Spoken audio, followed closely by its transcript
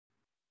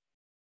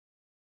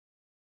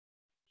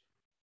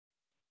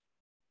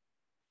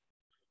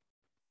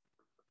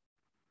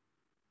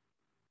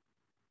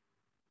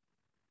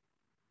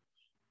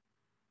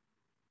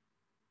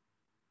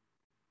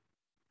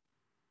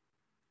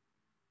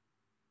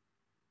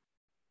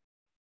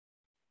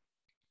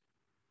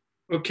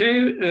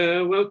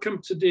Okay, welcome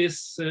to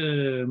this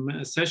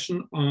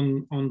session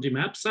on the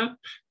Maps app.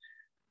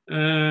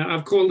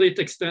 I've called it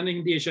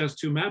Extending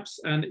DHIS2 Maps,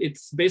 and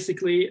it's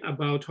basically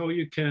about how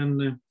you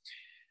can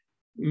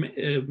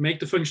make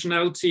the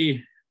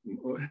functionality,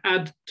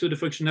 add to the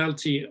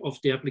functionality of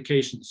the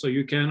application. So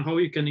how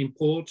you can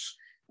import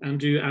and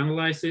do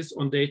analysis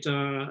on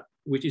data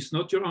which is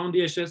not your own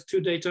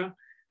DHIS2 data,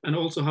 and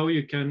also how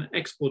you can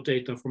export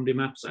data from the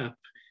Maps app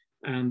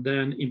and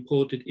then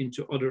import it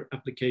into other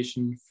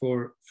applications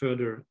for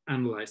further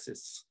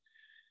analysis.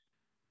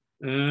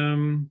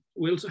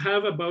 We'll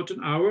have about an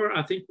hour.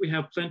 I think we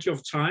have plenty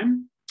of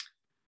time.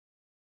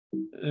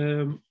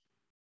 A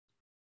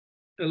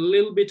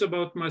little bit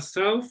about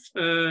myself.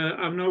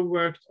 I've now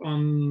worked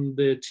on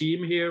the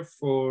team here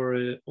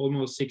for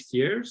almost 6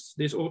 years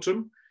this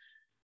autumn.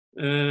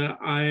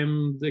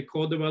 I'm the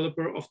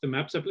co-developer of the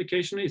Maps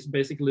application. It's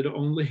basically the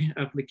only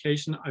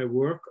application I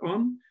work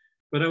on.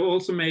 But I've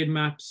also made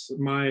maps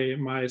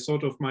my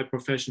sort of my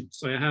profession.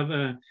 So I have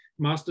a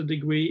master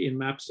degree in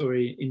maps or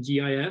in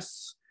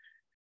GIS.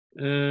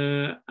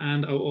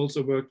 And I've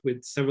also worked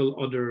with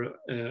several other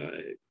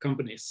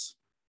companies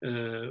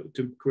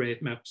to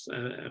create maps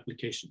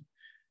application.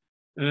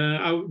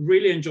 I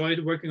really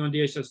enjoyed working on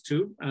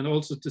DHIS2 and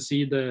also to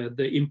see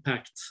the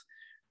impact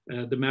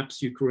the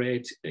maps you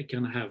create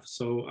can have.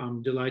 So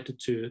I'm delighted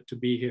to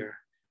be here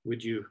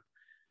with you.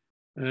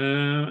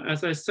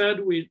 As I said,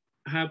 we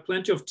have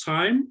plenty of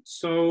time,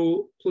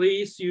 so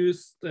please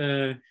use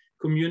the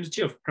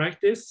community of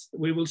practice.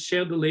 We will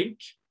share the link.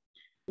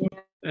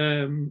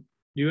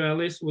 You,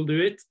 Alice, will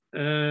do it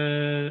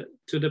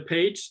to the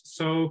page.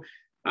 So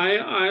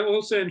I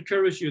also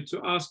encourage you to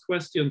ask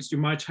questions you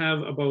might have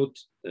about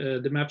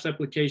the Maps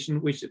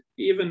application, which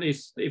even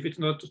if it's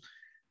not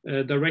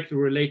directly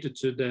related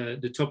to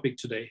the topic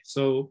today.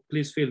 So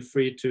please feel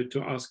free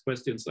to ask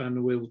questions,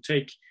 and we'll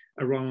take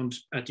a round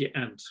at the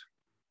end.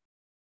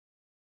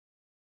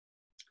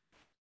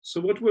 So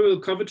what we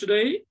will cover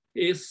today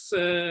is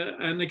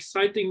an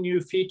exciting new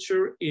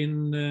feature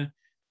in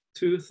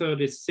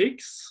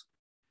 236,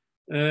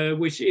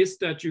 which is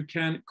that you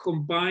can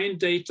combine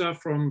data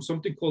from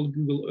something called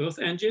Google Earth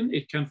Engine.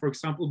 It can, for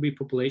example, be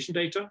population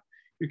data.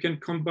 You can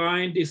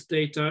combine this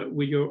data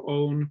with your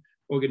own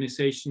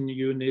organization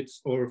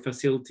units or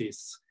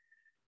facilities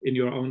in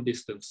your own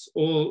distance,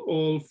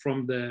 all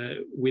from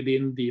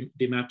within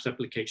the Maps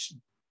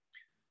application.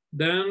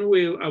 Then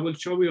I will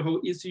show you how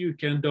easy you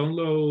can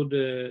download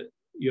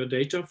your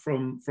data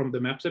from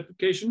the Maps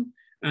application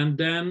and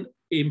then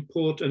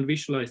import and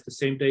visualize the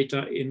same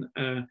data in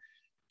a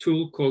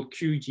tool called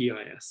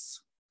QGIS.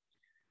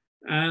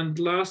 And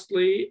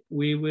lastly,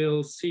 we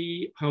will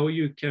see how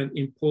you can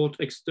import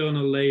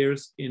external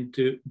layers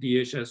into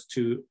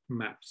DHIS2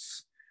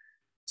 maps.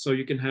 So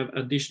you can have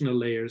additional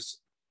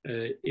layers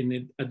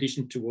in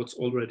addition to what's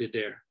already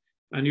there.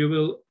 And you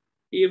will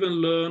even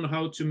learn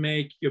how to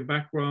make your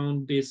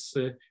background this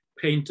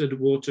painted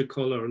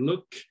watercolor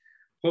look.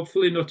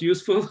 Hopefully not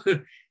useful.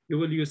 You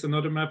will use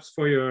another maps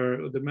for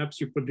the maps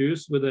you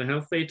produce with the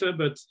health data,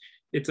 but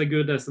it's a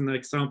good as an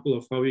example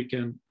of how you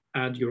can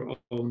add your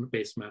own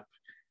base map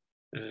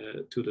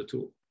to the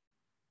tool.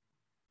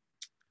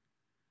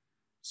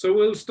 So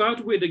we'll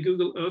start with the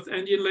Google Earth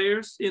Engine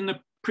layers. In the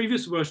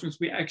previous versions,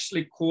 we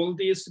actually called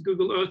these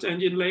Google Earth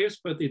Engine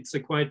layers, but it's a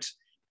quite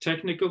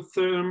technical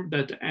term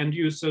that the end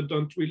user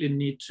don't really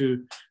need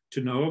to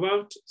know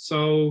about.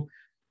 So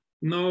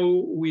now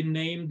we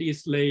name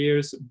these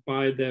layers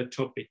by their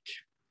topic.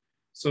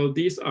 So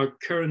these are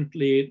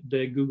currently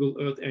the Google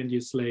Earth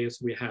Engine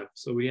layers we have.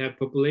 So we have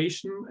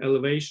population,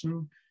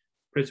 elevation,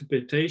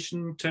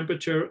 precipitation,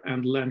 temperature,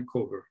 and land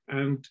cover.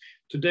 And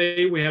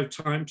today we have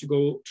time to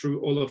go through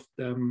all of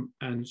them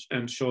and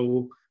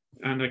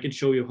I can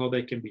show you how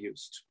they can be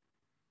used.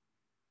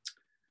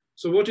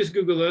 So what is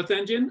Google Earth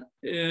Engine?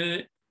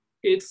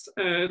 It's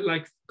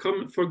like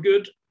for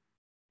good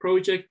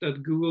project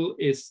that Google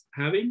is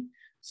having.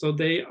 So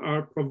they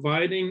are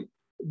providing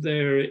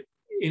their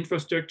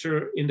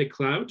infrastructure in the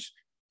cloud,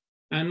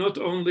 and not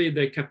only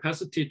the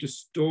capacity to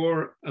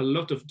store a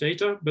lot of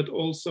data, but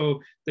also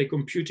the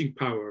computing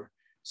power.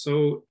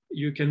 So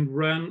you can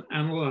run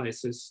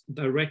analysis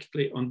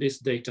directly on this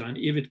data and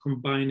even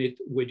combine it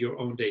with your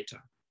own data.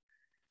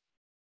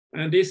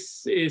 And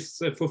this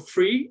is for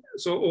free.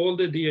 So all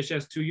the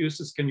DHIS2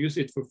 users can use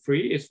it for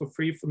free. It's for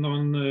free for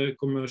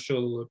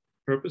non-commercial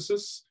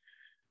purposes.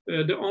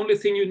 The only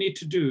thing you need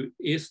to do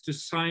is to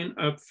sign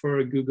up for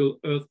a Google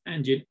Earth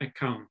Engine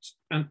account.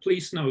 And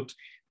please note,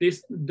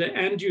 the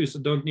end user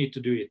don't need to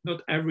do it.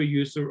 Not every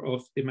user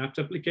of the Maps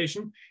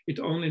application. It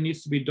only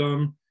needs to be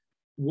done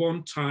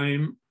one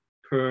time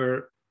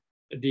per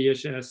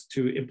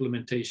DHIS2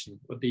 implementation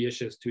or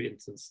DHIS2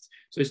 instance.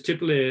 So it's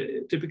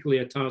typically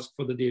a task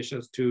for the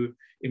DHIS2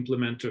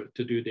 implementer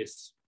to do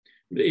this.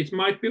 It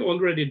might be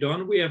already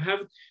done. We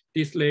have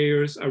these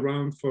layers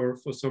around for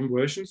some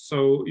versions,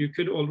 so you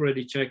could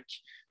already check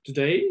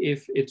today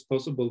if it's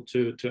possible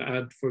to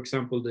add, for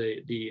example,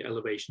 the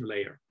elevation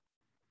layer.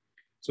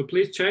 So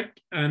please check,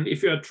 and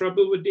if you have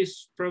trouble with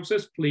this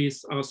process,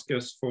 please ask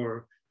us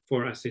for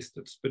for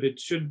assistance, but it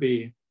should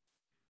be,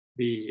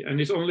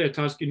 and it's only a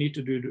task you need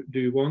to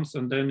do once,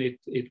 and then it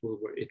will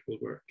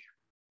work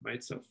by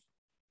itself.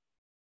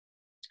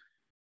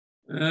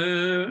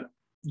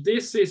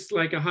 This is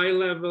like a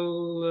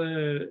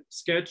high-level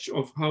sketch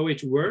of how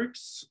it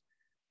works.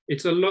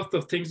 It's a lot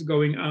of things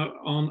going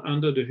on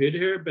under the hood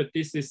here, but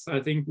this is, I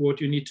think,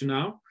 what you need to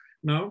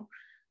know.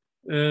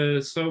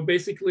 So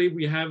basically,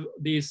 we have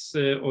these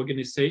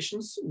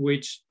organizations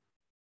which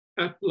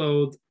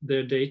upload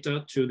their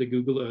data to the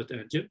Google Earth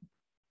engine.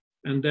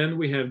 And then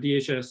we have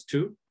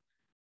DHIS2.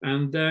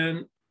 And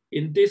then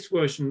in this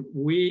version,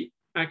 we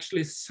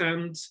actually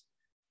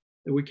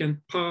we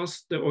can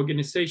pass the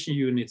organization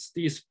units,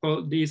 these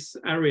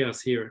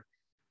areas here,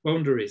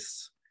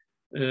 boundaries,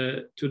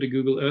 to the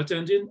Google Earth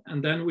engine.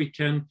 And then we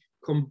can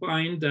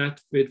combine that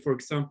with, for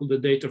example, the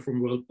data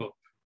from WorldPop.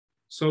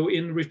 So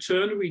in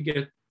return, we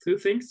get two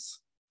things.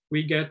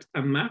 We get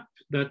a map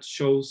that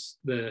shows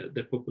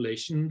the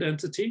population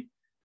density,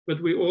 but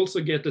we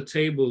also get a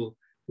table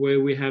where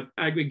we have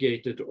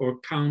aggregated or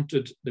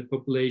counted the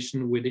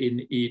population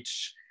within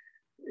each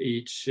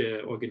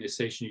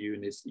organization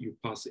unit you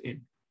pass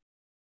in.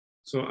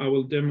 So I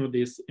will demo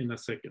this in a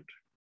second.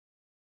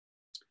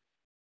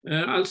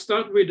 I'll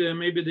start with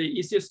maybe the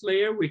easiest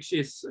layer, which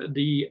is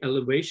the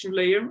elevation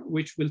layer,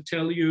 which will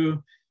tell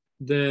you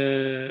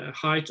the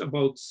height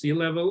above sea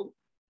level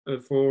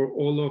for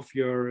all of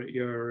your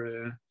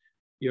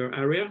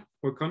area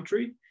or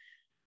country.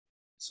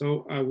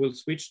 So I will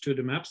switch to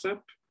the Maps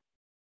app.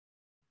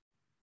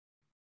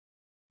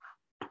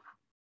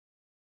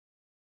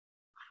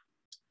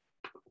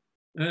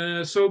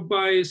 So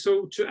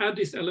to add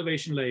this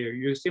elevation layer,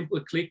 you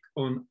simply click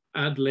on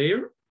Add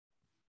Layer,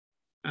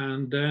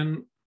 and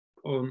then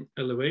on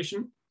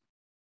Elevation.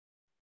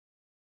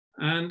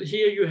 And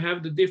here you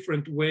have the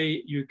different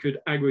way you could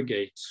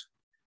aggregate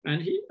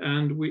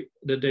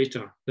the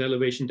data, the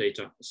elevation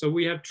data. So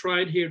we have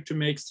tried here to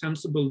make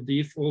sensible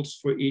defaults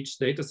for each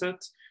data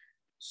set.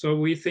 So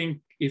we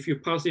think if you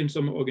pass in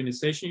some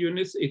organization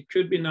units, it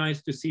could be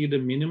nice to see the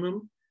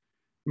minimum,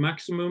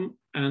 maximum,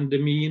 and the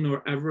mean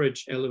or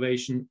average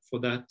elevation for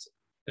that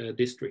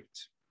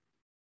district.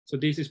 So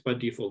this is by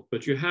default,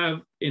 but you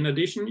have, in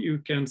addition, you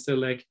can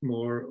select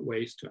more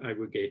ways to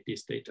aggregate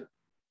this data.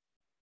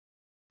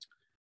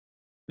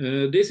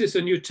 This is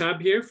a new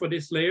tab here for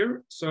this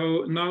layer.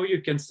 So now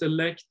you can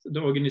select the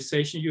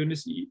organization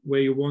units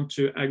where you want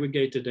to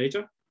aggregate the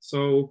data.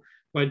 So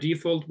by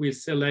default, we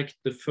select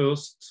the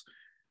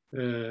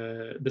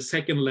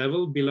second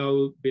level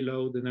below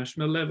the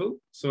national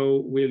level. So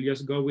we'll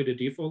just go with the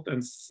default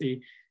and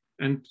see,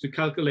 and to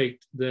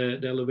calculate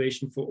the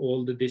elevation for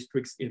all the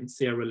districts in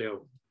Sierra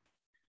Leone.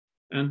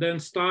 And then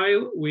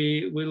style,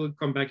 we will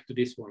come back to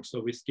this one. So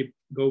we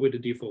go with the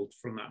default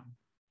for now.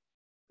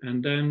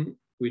 And then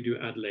we do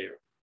add layer.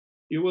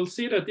 You will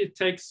see that it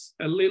takes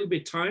a little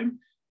bit time,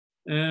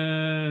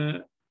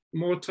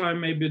 more time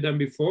maybe than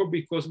before,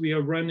 because we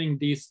are running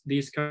these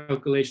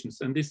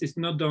calculations, and this is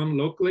not done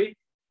locally.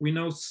 We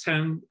now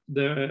send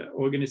the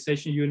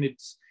organization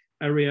units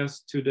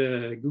areas to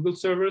the Google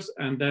servers,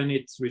 and then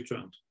it's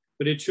returned.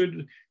 But it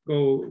should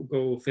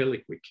go fairly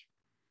quick.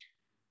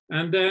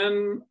 And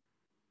then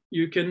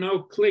you can now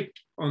click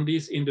on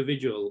this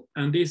individual,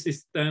 and this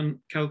is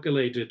then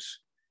calculated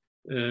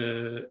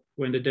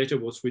when the data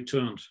was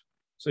returned.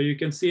 So you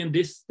can see in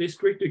this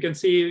district, you can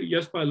see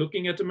just by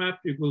looking at the map,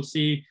 you will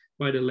see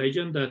by the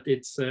legend that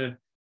it's a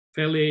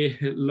fairly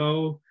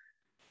low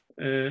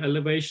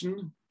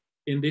elevation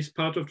in this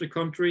part of the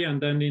country,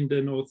 and then in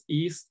the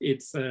northeast,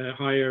 it's a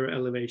higher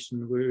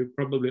elevation. We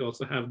probably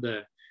also have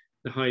the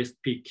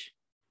highest peak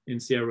in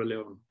Sierra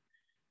Leone.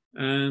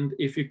 And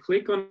if you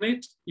click on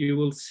it, you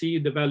will see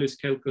the values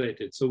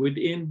calculated. So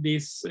within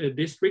this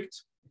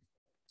district,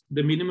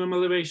 the minimum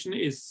elevation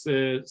is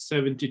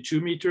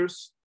 72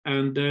 meters,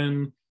 and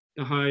then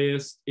the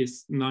highest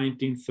is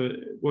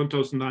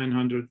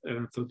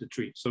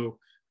 1,933. So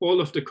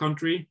all of the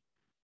country,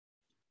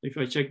 if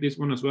I check this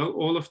one as well,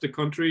 all of the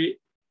country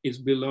is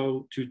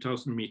below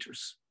 2,000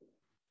 meters.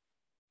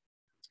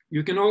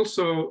 You can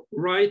also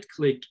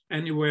right-click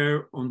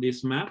anywhere on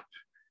this map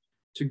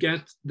to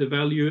get the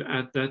value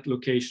at that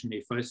location.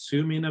 If I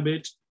zoom in a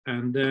bit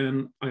and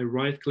then I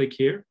right-click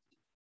here,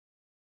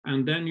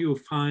 and then you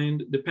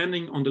find,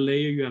 depending on the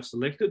layer you have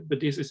selected, but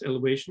this is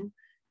elevation,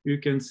 you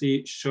can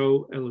see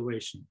show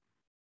elevation.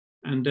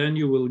 And then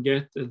you will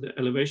get the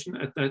elevation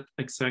at that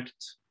exact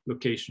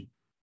location.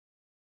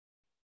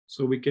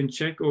 So we can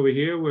check over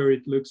here where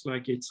it looks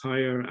like it's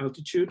higher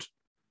altitude,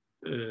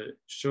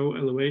 show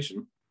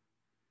elevation.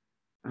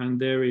 And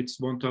there it's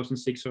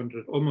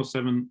 1,600, almost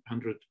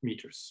 700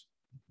 meters.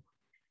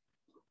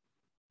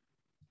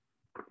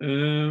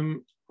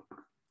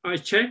 I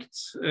checked,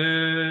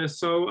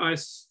 so I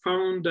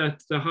found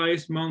that the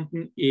highest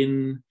mountain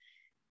in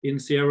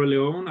Sierra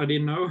Leone, I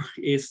didn't know,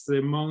 is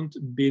Mount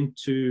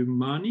Bintu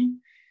Mani,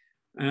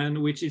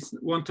 and which is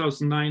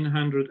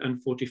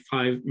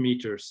 1,945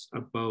 meters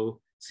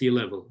above sea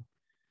level.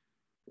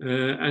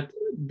 At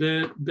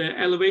the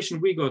elevation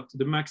we got,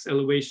 the max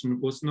elevation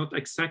was not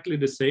exactly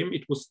the same.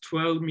 It was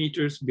 12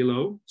 meters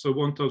below, so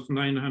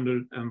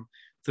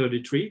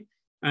 1,933.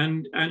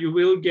 And you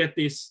will get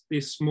these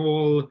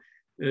small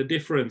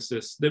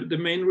differences. The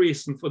main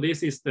reason for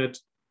this is that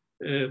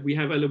we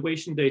have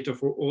elevation data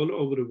for all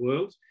over the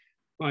world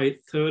by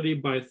 30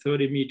 by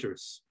 30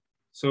 meters.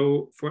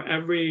 So for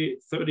every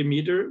 30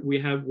 meter, we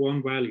have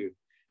one value.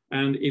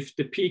 And if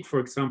the peak, for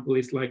example,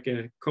 is like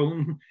a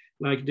cone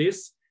like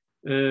this,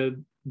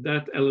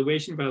 that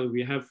elevation value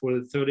we have for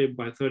the 30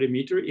 by 30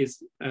 meter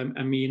is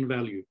a mean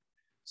value.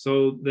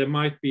 So there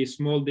might be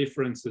small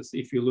differences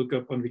if you look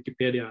up on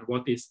Wikipedia and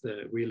what is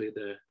really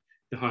the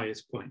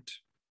highest point.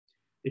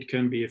 It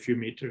can be a few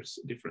meters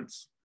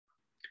difference.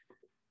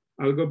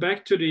 I'll go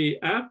back to the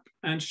app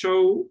and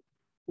show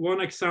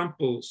one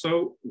example.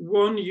 So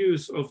one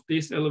use of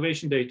this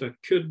elevation data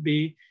could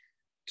be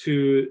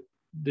to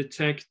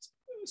detect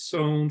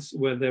zones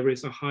where there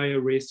is a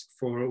higher risk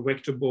for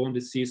vector-borne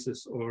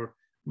diseases or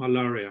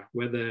malaria,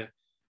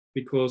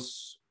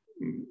 because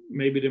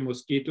maybe the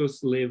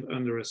mosquitoes live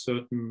under a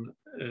certain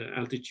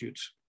altitude.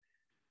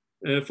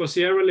 For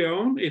Sierra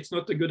Leone, it's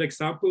not a good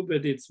example,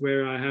 but it's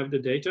where I have the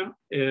data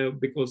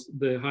because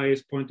the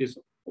highest point is,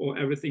 or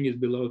everything is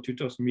below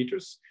 2,000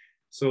 meters.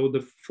 So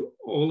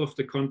all of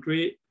the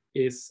country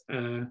is,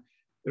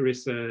 there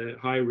is a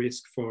high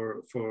risk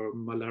for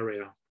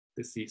malaria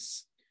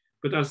disease.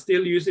 But I'll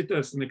still use it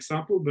as an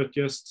example, but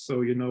just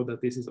so you know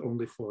that this is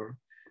only for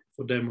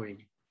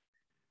demoing.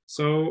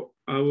 So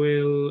I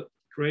will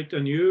create a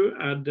new,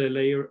 add the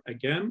layer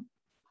again,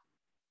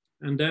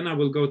 and then I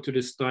will go to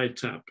the style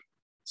tab.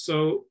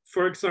 So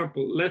for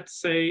example, let's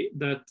say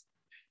that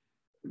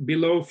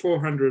below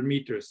 400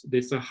 meters,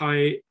 there's a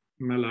high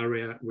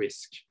malaria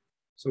risk.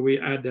 So we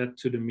add that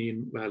to the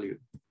mean value.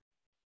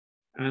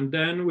 And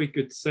then we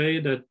could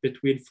say that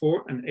between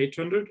 400 and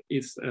 800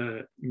 is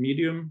a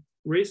medium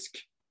risk.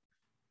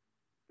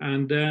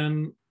 And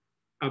then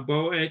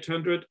above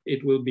 800,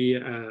 it will be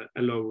a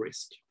low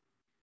risk.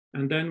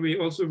 And then we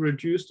also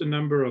reduce the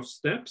number of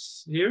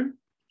steps here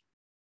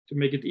to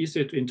make it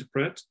easier to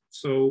interpret.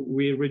 So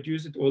we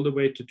reduce it all the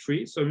way to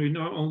 3. So we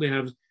now only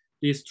have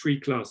these 3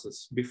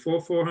 classes: before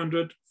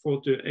 400,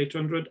 400 to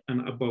 800,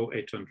 and above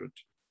 800.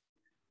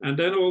 And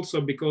then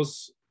also,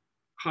 because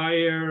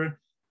higher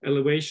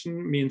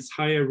elevation means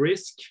higher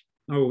risk,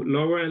 no,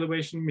 lower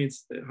elevation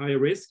means higher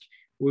risk,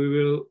 we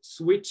will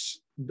switch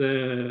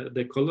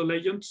the color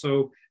legend.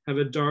 So have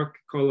a dark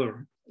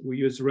color. We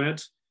use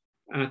red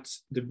at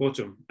the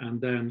bottom, and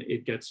then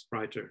it gets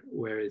brighter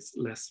where it's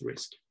less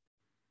risk.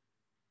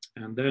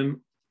 And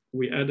then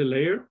we add a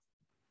layer.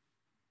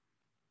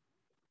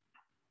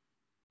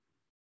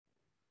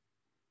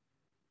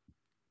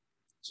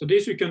 So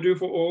this you can do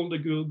for all the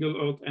Google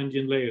Earth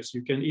Engine layers.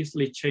 You can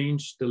easily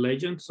change the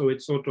legend so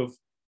it sort of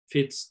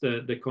fits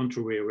the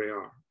country where we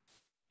are.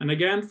 And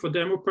again, for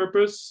demo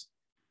purpose,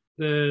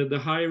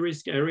 the high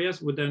risk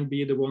areas would then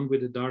be the one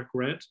with the dark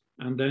red.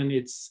 And then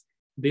it's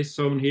this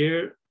zone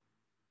here,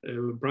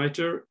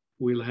 brighter,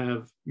 will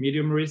have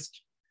medium risk.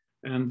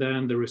 And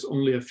then there is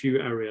only a few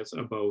areas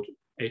about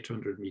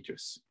 800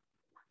 meters.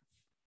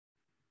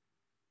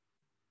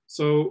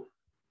 So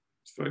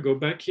if I go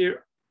back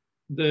here,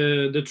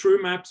 the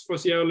true maps for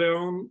Sierra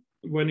Leone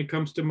when it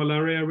comes to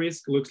malaria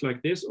risk looks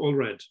like this, all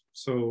red.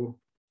 So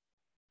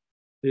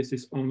this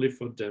is only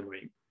for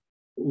demoing.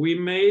 We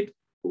made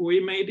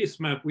this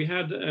map. We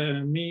had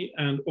me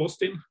and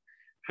Austin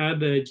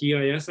had a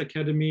GIS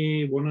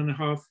Academy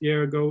 1.5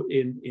 years ago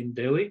in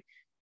Delhi,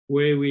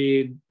 where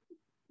we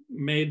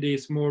made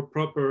this more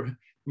proper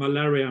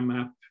malaria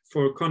map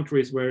for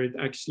countries where it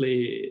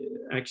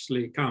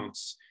actually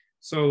counts.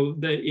 So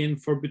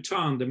for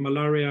Bhutan, the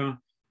malaria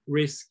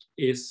risk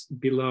is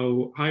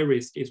below, high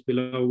risk is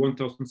below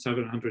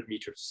 1,700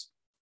 meters.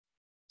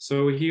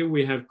 So here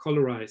we have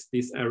colorized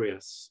these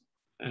areas.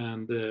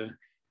 And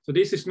so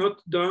this is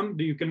not done.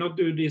 You cannot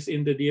do this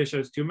in the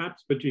DHIS2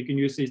 maps, but you can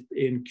use it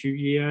in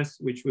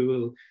QGIS, which we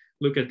will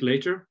look at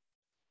later.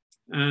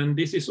 And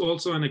this is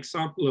also an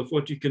example of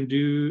what you can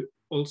do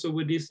also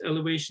with this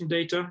elevation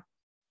data,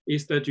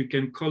 is that you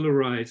can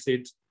colorize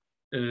it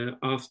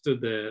after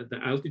the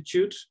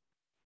altitude.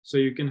 So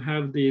you can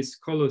have this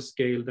color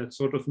scale that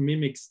sort of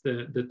mimics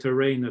the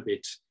terrain a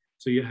bit.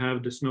 So you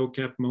have the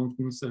snow-capped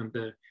mountains and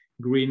the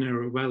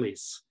greener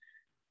valleys.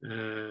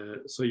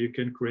 So you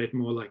can create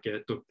more like a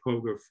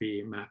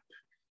topography map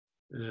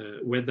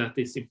where that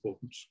is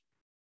important.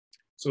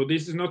 So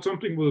this is not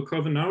something we'll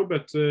cover now,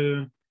 but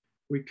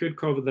we could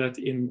cover that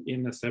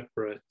in a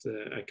separate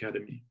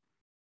academy.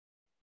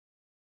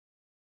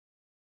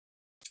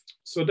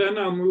 So then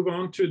I'll move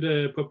on to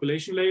the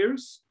population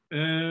layers.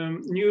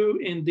 New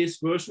in this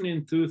version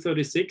in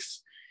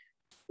 236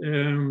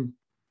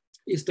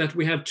 is that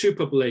we have 2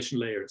 population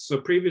layers.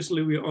 So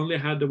previously we only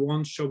had the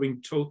one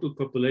showing total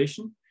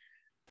population,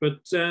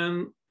 but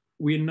then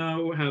we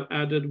now have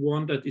added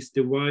one that is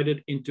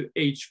divided into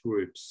age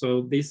groups.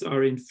 So these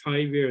are in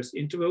 5 years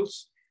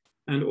intervals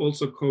and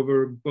also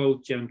cover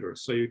both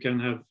genders. So you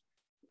can have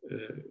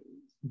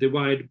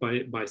divide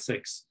by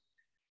sex.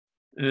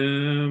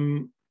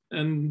 And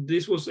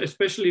this was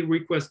especially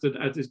requested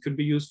as it could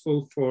be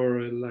useful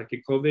for like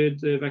a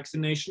COVID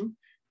vaccination.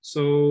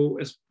 So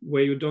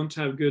where you don't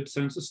have good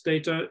census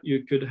data,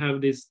 you could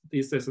have this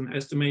as an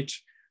estimate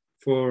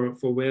for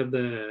where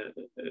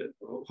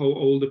how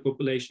old the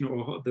population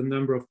or the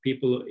number of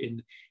people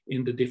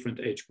in the different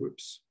age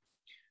groups.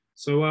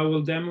 So I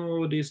will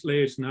demo these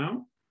layers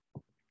now.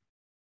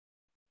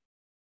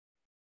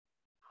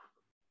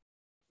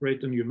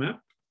 Create a new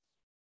map,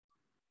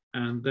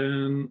 and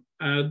then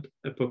add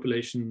a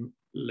population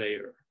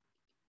layer.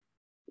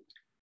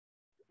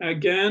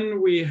 Again,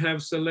 we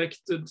have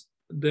selected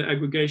the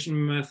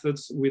aggregation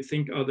methods we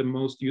think are the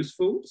most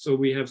useful. So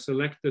we have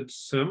selected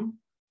sum,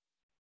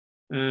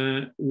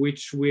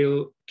 which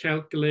will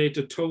calculate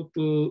a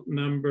total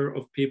number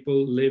of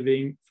people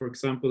living, for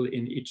example,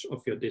 in each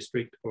of your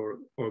district or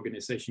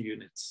organization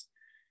units.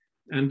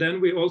 And then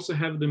we also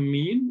have the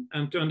mean.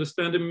 And to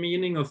understand the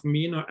meaning of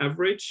mean or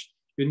average,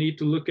 you need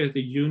to look at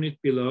the unit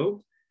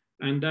below,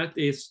 and that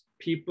is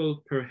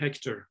people per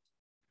hectare.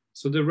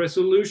 So the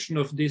resolution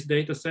of this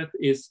data set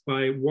is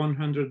by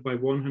 100 by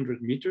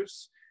 100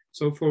 meters.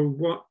 So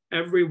for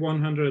every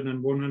 100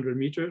 and 100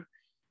 meter,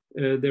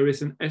 there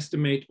is an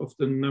estimate of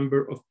the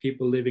number of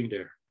people living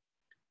there.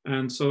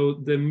 And so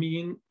the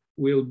mean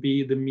will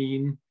be the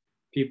mean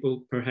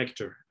people per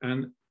hectare.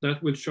 And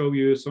that will show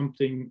you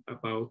something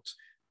about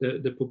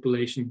the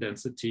population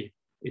density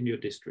in your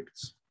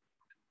districts.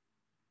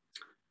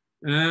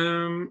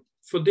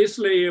 For this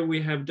layer,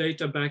 we have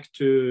data back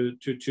to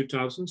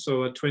 2000,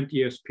 so a 20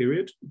 years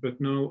period, but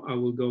now I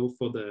will go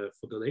for the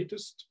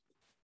latest.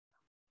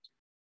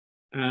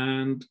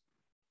 And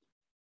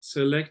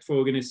select for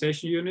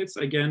organization units.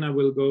 Again, I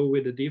will go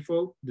with the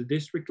default, the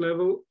district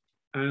level,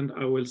 and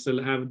I will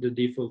still have the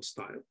default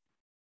style,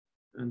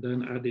 and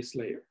then add this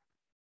layer.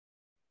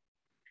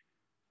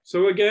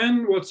 So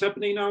again, what's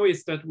happening now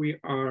is that we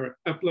are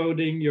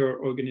uploading your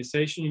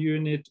organization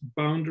unit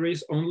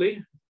boundaries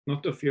only,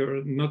 not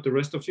the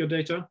rest of your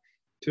data,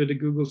 to the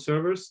Google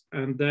servers,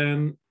 and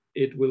then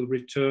it will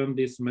return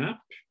this map.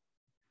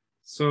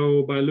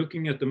 So by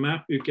looking at the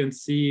map, you can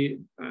see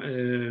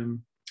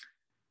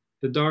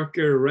the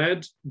darker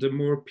red, the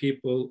more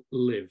people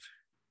live.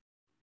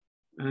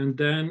 And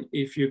then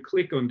if you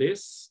click on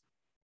this,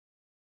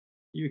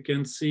 you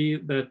can see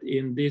that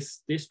in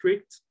this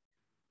district,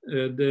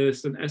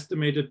 there's an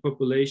estimated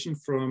population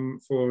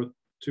for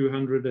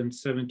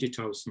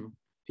 270,000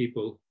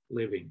 people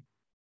living.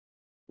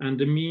 And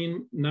the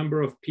mean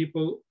number of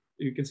people,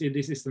 you can see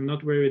this is a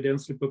not very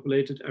densely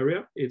populated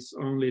area. It's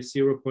only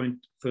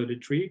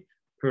 0.33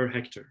 per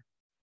hectare.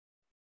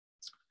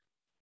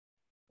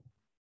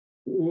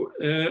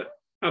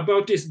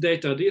 About this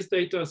data, these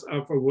data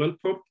are for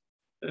WorldPop.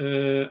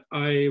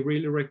 I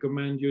really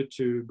recommend you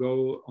to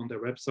go on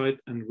their website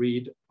and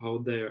read how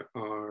they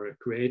are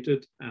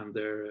created and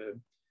their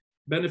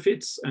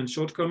benefits and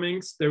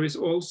shortcomings. There is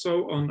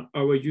also on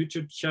our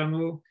YouTube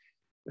channel,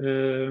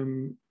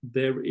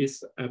 there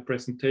is a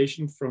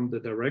presentation from the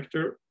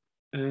director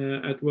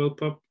at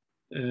WorldPop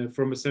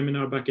from a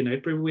seminar back in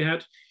April we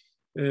had,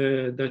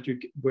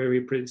 where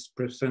we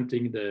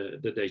presenting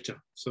the data.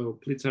 So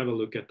please have a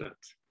look at that.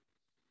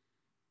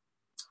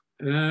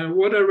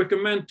 What I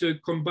recommend to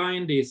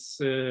combine these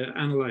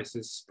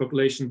analysis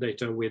population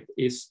data with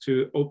is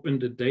to open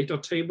the data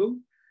table.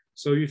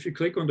 So if you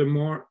click on the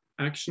more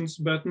actions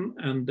button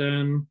and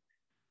then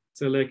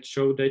select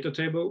show data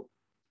table,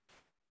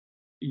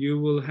 you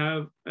will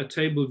have a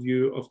table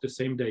view of the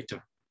same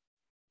data.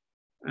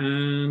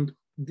 And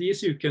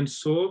these you can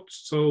sort.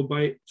 So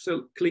by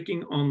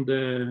clicking on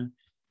the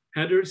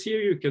headers here,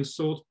 you can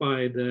sort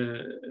by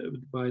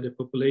the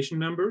population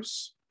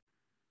numbers.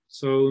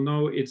 So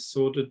now it's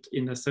sorted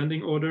in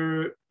ascending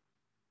order.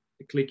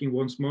 Clicking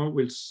once more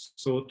will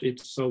sort it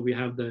so we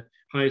have the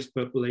highest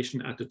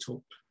population at the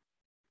top.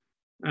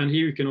 And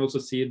here you can also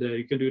see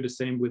you can do the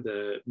same with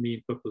the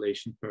mean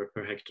population per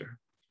hectare.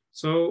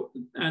 So,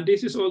 and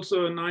this is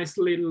also a nice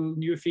little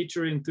new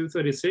feature in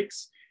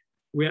 236.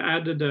 We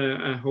added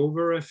a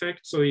hover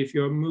effect. So if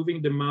you're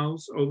moving the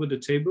mouse over the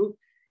table,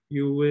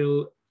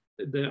 the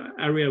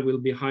area will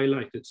be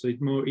highlighted. So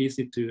it's more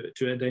easy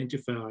to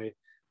identify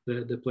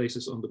the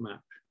places on the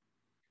map.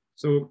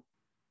 So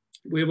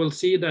we will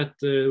see that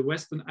the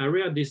western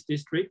area, this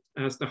district,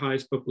 has the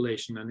highest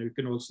population. And you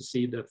can also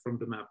see that from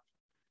the map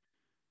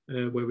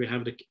where we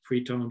have the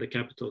Freetown, the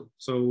capital.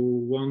 So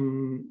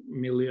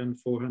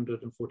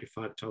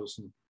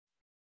 1,445,000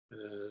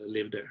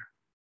 live there.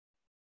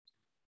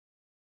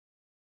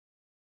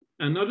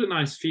 Another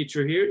nice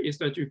feature here is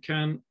that you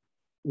can,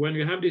 when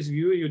you have this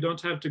view, you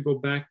don't have to go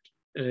back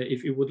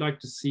if you would like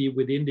to see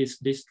within this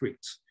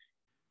district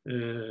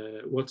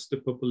what's the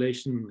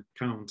population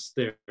counts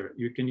there.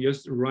 You can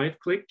just right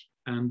click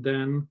and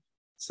then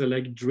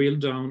select drill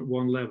down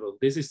one level.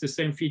 This is the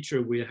same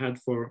feature we had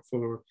for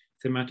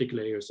thematic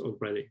layers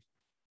already.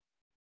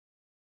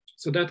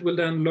 So that will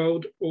then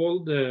load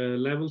all the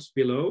levels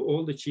below,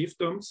 all the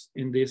chiefdoms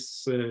in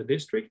this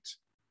district.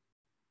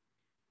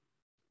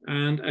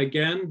 And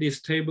again,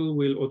 this table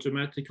will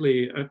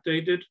automatically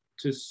update it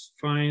to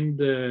find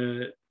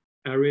the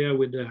area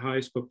with the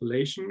highest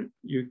population.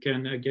 You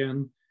can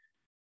again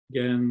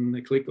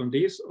click on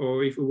this,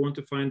 or if we want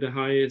to find the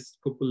highest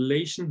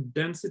population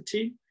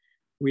density,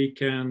 we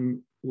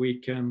can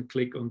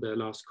click on the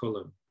last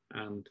column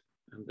and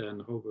then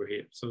hover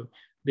here. So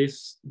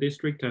this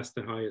district has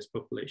the highest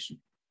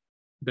population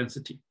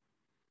density.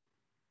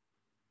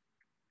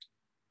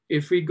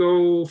 If we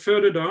go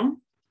further down,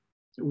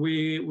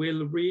 we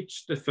will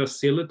reach the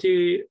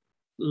facility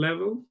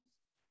level.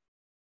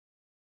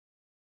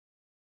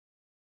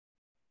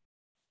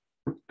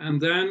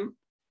 And then,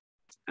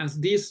 as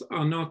these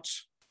are not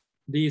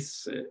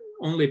these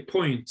only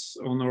points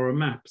on our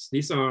maps,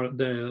 these are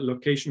the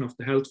location of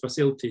the health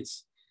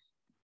facilities.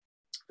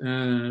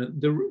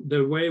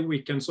 The way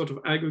we can sort of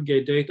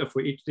aggregate data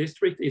for each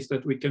district is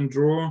that we can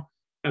draw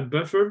a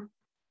buffer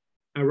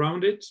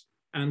around it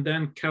and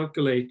then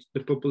calculate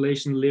the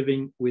population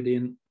living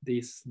within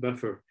this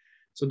buffer.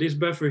 So this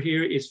buffer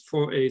here is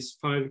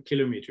 5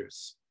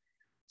 kilometers.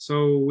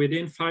 So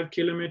within 5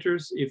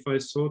 kilometers, if I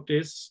sort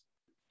this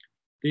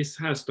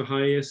has the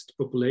highest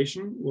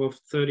population of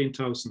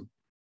 13,000.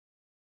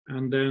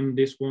 And then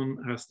this one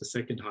has the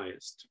second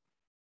highest.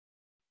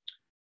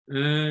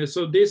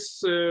 So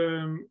this,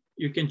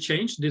 you can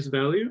change this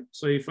value.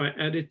 So if I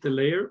edit the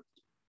layer,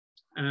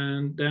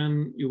 and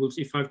then you will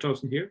see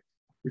 5,000 here.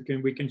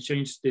 We can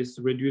change this,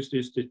 reduce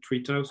this to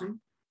 3,000,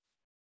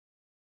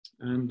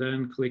 and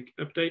then click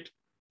update,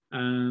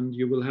 and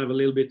you will have a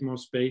little bit more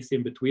space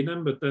in between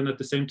them, but then at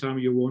the same time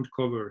you won't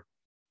cover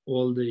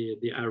all the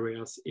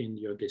areas in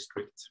your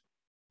district.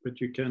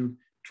 But you can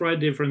try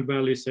different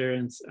values here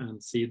and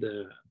see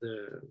the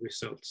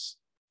results.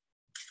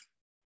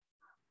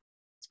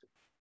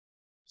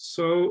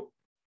 So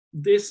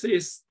this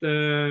is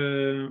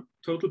the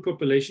total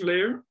population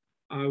layer.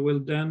 I will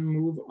then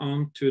move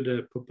on to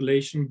the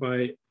population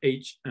by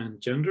age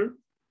and gender.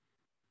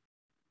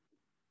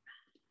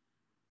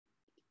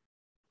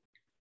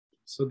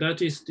 So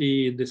that is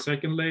the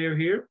second layer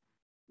here.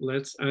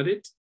 Let's add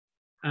it.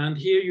 And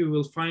here you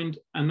will find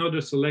another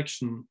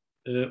selection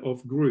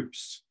of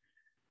groups.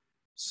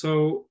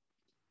 So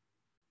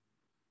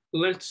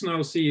let's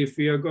now see if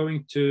we are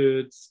going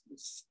to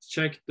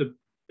check the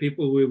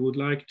people we would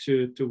like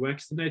to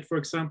vaccinate, for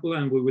example,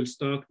 and we will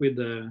start with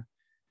the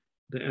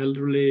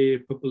elderly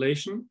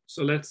population.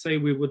 So let's say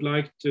we would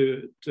like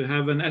to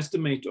have an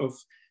estimate of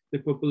the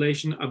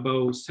population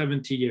above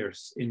 70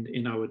 years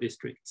in our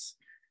districts.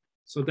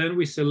 So then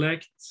we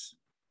select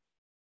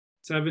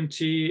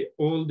 70,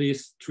 all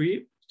these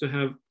three to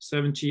have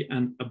 70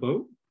 and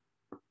above.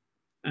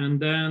 And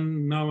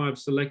then now I've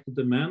selected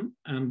the men,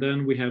 and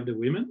then we have the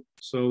women.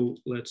 So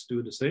let's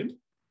do the same.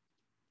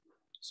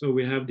 So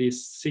we have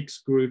these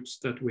 6 groups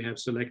that we have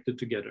selected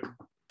together.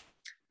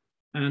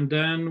 And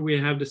then we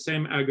have the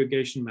same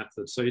aggregation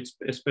method. So it's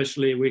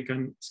especially, we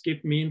can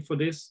skip mean for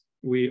this.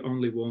 We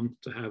only want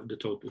to have the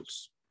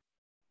totals.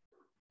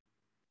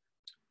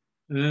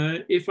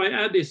 If I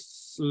add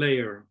this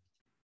layer,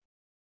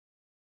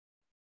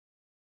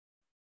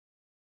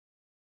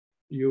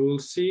 you will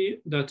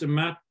see that the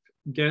map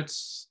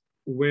gets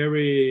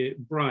very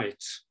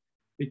bright,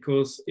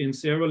 because in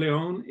Sierra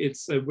Leone,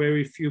 it's a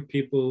very few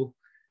people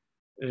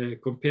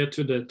compared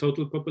to the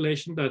total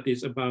population that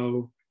is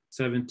about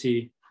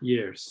 70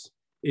 years.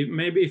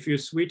 Maybe if you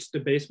switch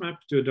the base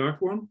map to a dark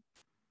one,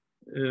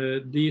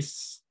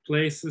 these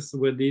places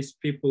where these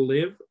people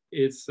live,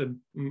 it's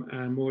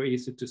more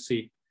easy to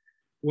see.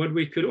 What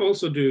we could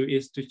also do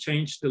is to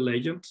change the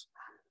legend.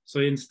 So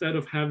instead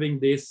of having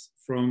this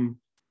from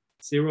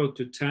 0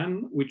 to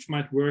 10, which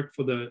might work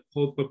for the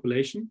whole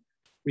population,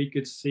 we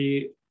could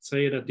say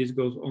that this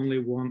goes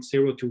only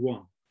 0 to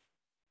 1.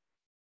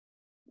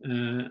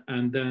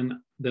 And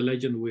then the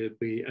legend will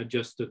be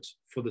adjusted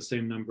for the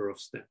same number of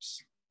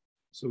steps.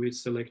 So we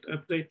select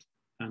update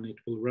and it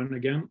will run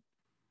again.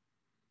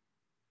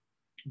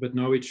 But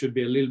now it should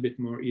be a little bit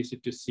more easy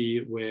to see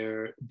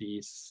where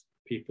these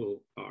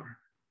people are.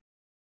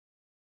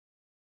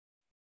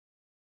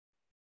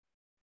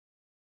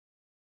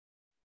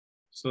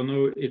 So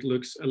now it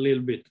looks a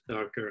little bit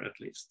darker at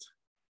least.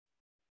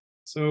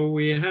 So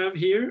we have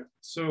here,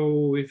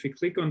 so if we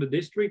click on the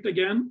district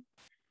again,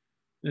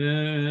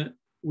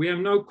 we have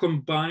now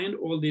combined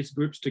all these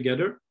groups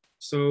together.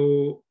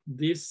 So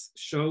this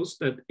shows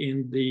that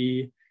in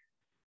the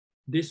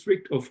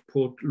district of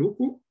Port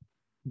Luco,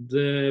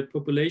 the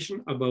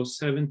population above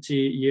 70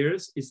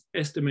 years is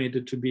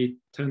estimated to be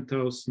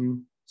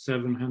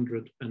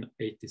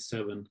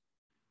 10,787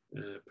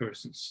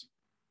 persons.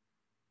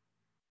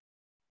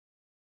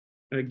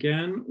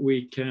 Again,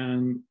 we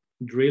can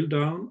drill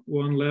down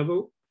one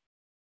level.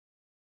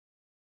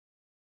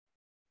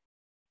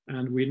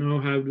 And we now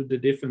have the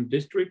different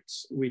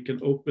districts. We can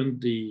open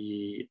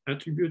the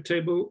attribute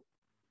table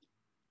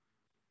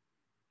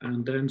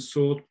and then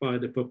sort by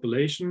the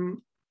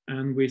population.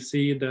 And we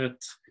see that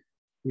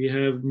we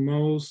have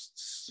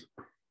most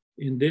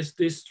in this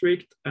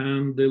district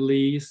and the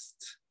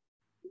least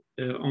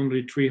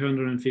only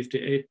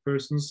 358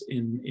 persons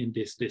in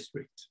this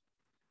district.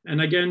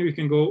 And again, you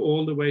can go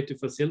all the way to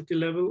facility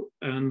level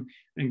and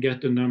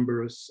get the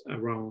numbers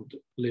around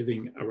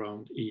living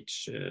around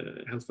each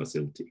health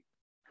facility.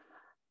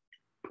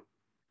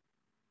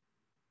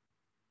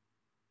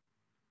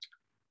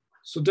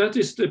 So that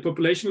is the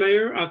population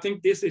layer. I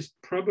think this is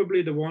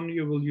probably the one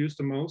you will use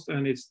the most,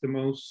 and it's the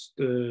most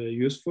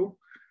useful.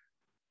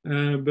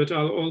 But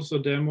I'll also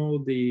demo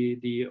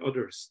the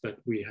others that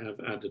we have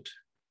added.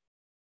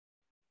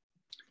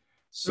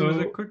 So there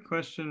was a quick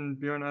question,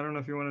 Bjorn. I don't know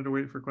if you wanted to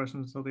wait for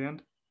questions until the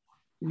end.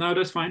 No,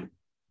 that's fine.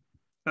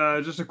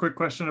 Just a quick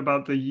question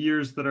about the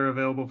years that are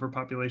available for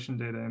population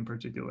data in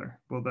particular.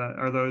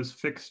 Are those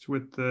fixed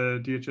with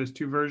the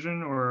DHIS2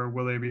 version, or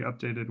will they be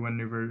updated when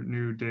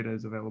new data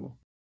is available?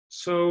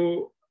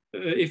 So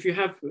if you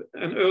have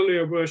an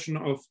earlier version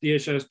of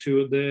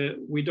DHIS2,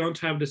 we don't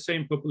have the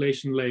same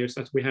population layers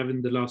as we have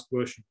in the last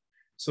version.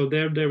 So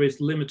there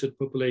is limited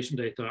population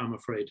data, I'm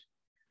afraid.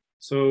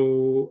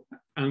 So,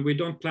 and we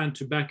don't plan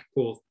to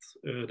backport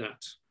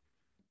that.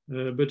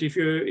 But if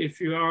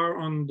you are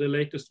on the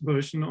latest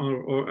version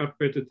or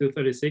upgraded to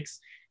 36,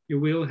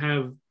 you will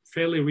have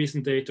fairly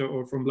recent data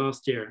or from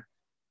last year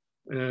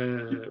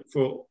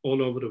for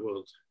all over the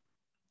world.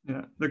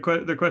 Yeah, the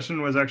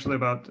question was actually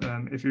about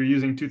if you're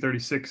using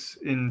 236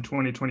 in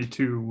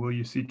 2022, will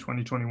you see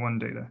 2021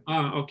 data?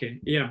 Ah, okay,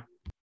 yeah.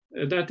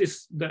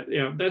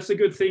 That's a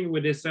good thing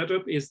with this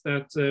setup is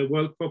that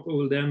WorldPop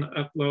will then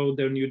upload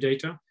their new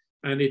data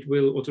and it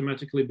will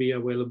automatically be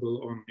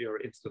available on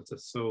your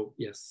instances. So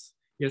yes,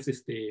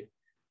 it's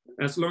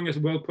as long as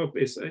WorldPop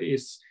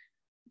is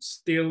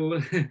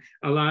still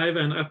alive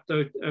and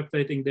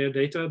updating their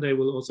data, they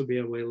will also be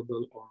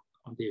available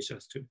on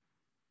DHIS2.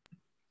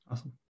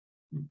 Awesome.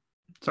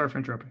 Sorry for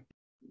interrupting.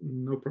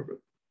 No problem.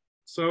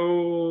 So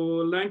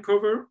land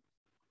cover.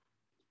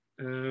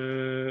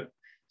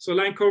 So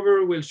land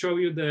cover will show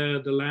you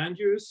the land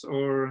use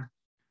or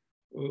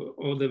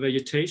the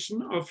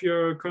vegetation of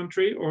your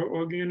country or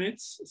org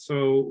units.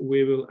 So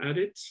we will add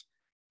it.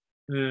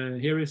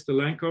 Here is the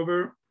land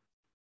cover.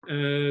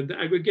 The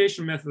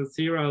aggregation methods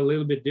here are a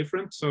little bit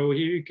different. So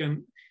here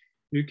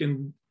you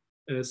can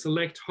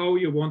select how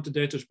you want the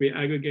data to be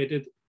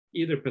aggregated,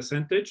 either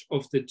percentage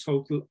of the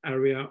total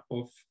area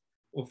of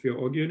your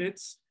org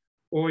units,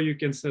 or you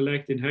can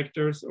select in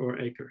hectares or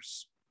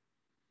acres.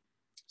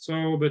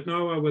 So, but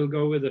now I will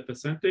go with the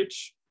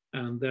percentage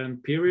and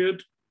then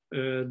period.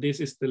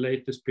 This is the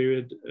latest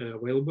period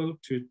available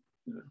to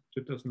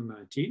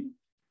 2019.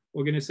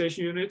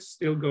 Organization units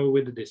still go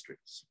with the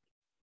districts.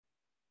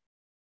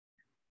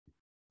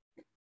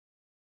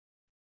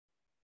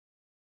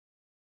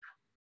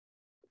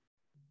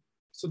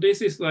 So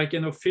this is like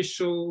an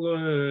official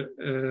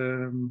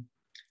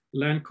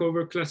land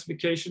cover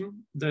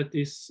classification that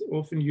is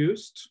often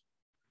used.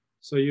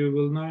 So you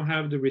will now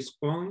have the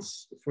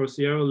response for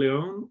Sierra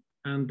Leone.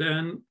 And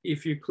then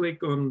if you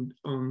click on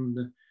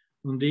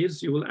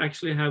these, you will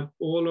actually have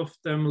all of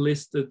them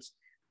listed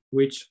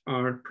which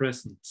are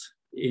present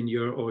in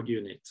your org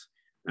unit.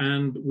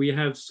 And we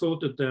have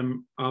sorted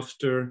them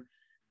after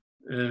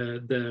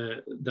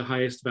the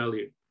highest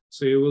value.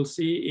 So you will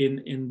see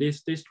in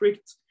this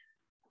district,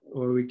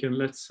 or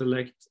let's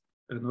select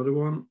another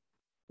one.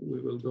 We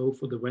will go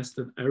for the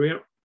western area.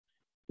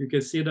 You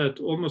can see that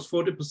almost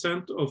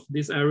 40% of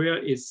this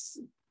area is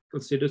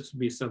considered to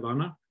be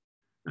savanna,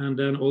 and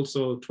then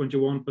also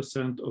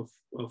 21% of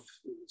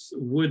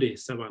woody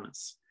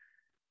savannas.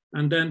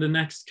 And then the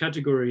next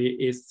category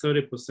is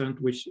 30%,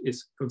 which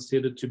is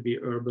considered to be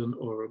urban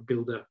or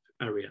build-up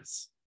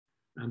areas.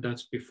 And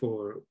that's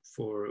for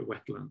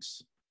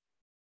wetlands.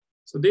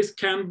 So this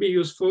can be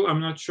useful.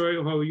 I'm not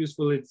sure how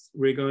useful it's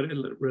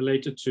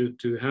related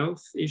to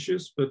health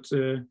issues, but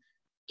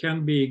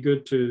can be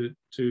good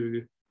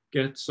to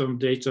get some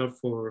data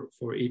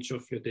for each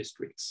of your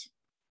districts.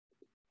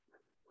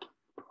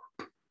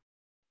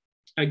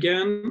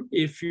 Again,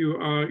 if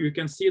you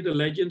can see the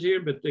legend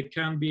here, but it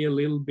can be a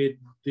little bit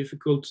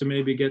difficult to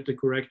maybe get the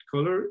correct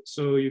color.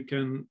 So you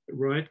can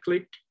right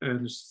click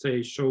and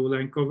say show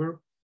land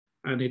cover,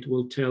 and it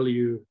will tell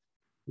you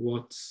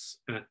what's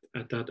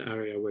at that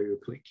area where you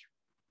click.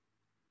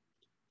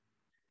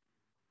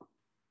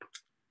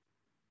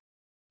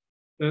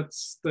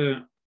 That's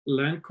the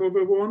land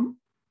cover one.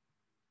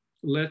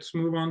 Let's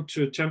move on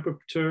to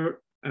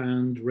temperature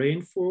and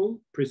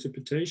rainfall,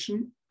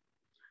 precipitation.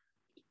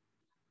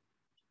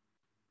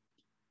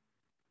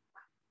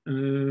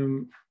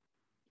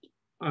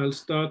 I'll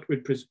start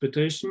with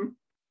precipitation.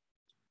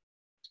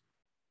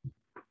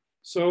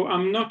 So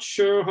I'm not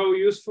sure how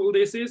useful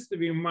this is.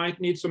 We might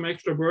need some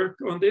extra work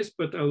on this,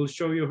 but I will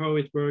show you how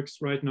it works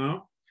right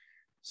now.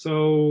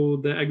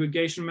 So the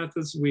aggregation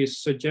methods we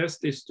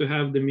suggest is to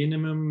have the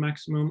minimum,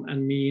 maximum,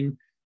 and mean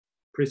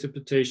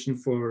precipitation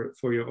for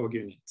your org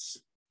units.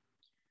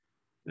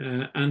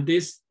 And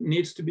this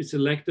needs to be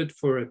selected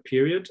for a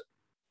period.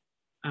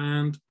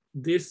 And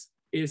this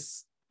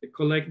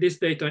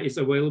data is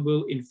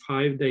available in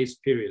 5 days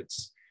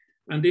periods.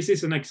 And this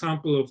is an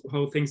example of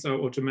how things are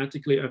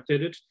automatically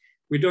updated.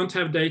 we don't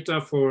have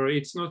data for,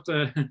 it's not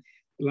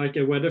like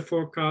a weather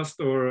forecast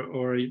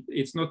or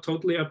it's not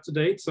totally up to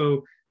date.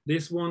 So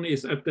this one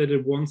is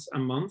updated once a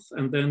month,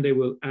 and then they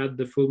will add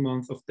the full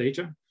month of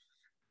data.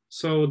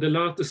 So the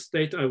latest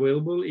data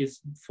available is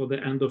for the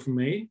end of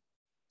May.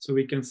 So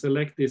we can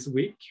select this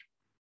week.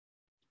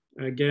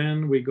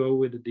 Again, we go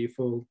with the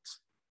default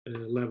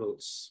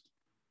levels.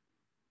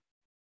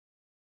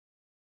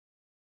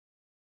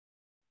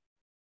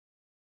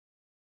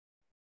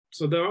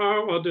 So there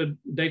are other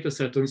data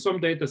sets, and some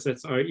data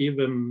sets are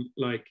even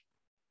like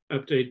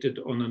updated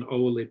on an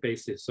hourly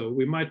basis. So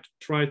we might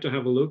try to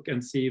have a look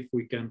and see if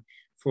we can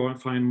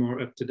find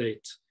more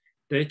up-to-date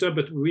data,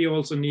 but we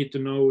also need to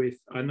know if,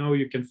 I know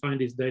you can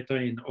find this data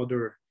in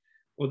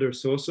other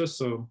sources.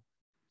 So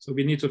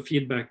we need to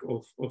feedback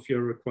of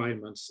your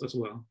requirements as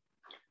well.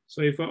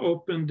 So if I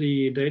open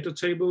the data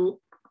table,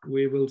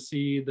 we will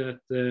see that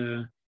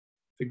if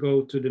we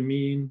go to the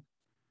mean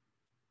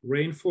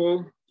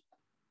rainfall,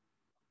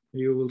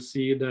 you will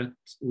see that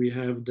we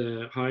have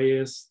the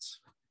highest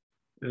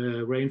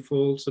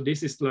rainfall. So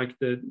this is like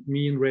the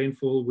mean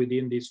rainfall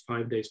within this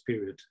 5 days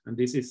period. And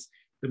this is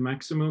the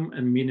maximum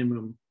and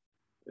minimum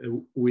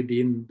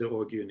within the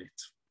org unit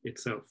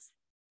itself.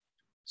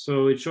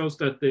 So it shows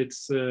that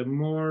it's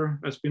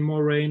has been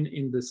more rain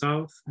in the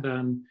south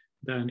than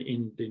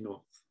in the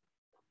north.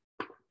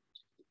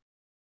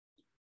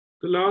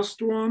 The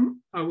last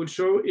one I will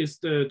show is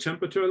the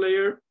temperature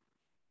layer.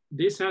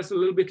 This has a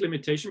little bit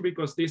limitation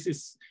because this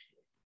is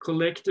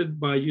collected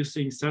by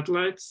using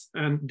satellites,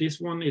 and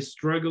this one is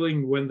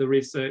struggling when there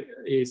is a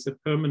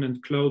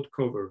permanent cloud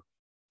cover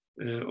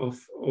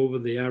over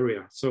the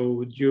area.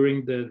 So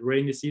during the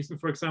rainy season,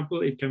 for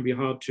example, it can be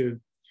hard to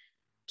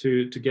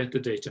get the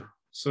data.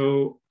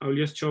 So I'll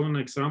just show an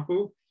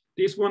example.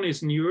 This one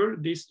is newer.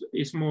 This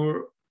is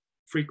more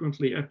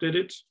frequently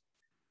updated.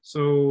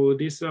 So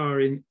these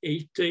are in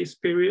 8 days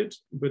period,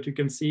 but you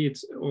can see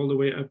it's all the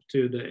way up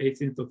to the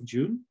 18th of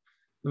June,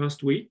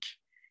 last week.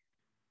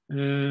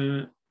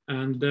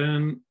 And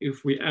then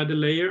if we add a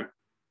layer,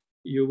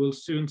 you will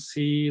soon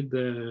see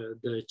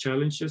the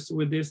challenges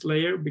with this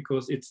layer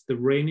because it's the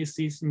rainy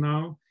season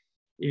now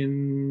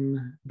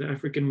in the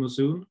African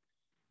monsoon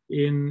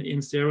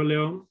in Sierra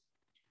Leone.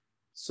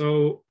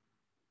 So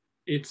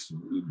it's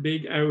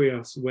big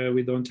areas where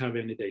we don't have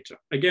any data.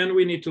 Again,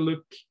 we need to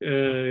look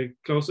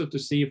closer to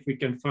see if we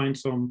can find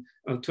some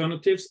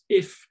alternatives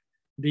if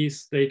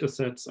these data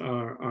sets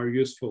are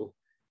useful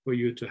for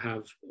you to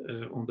have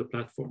on the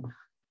platform.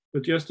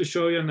 But just to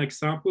show you an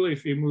example,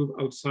 if we move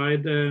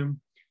outside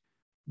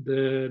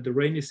the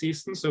rainy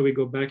season, so we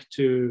go back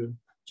to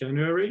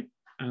January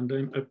and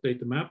then update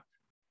the map.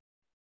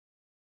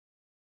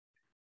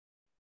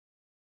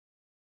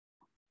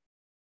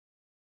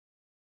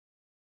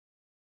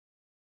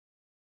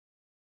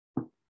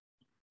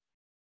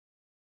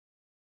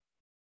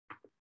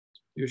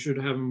 You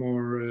should have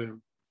more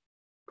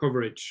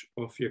coverage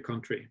of your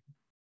country.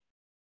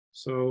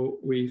 So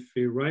if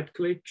we right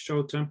click,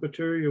 show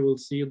temperature, you will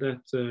see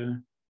that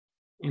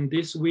in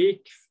this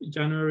week,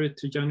 January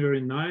to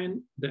January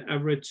 9, the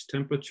average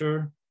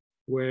temperature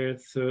were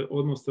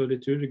almost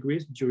 32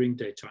 degrees during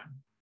daytime.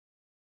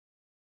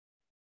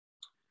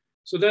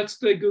 So that's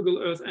the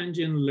Google Earth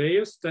Engine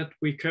layers that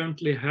we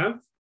currently have.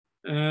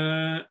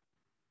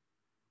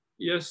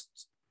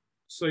 Just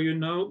so you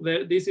know,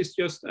 this is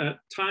just a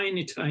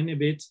tiny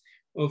bit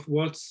of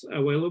what's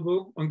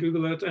available on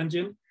Google Earth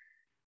Engine.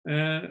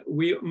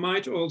 We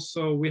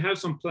have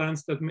some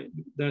plans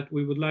that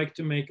we would like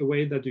to make a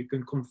way that you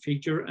can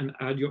configure and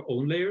add your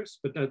own layers,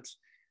 but that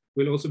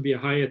will also be a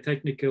higher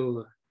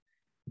technical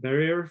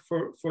barrier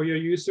for your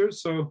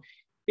users. So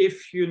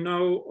if you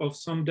know of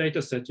some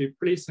data set, you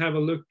please have a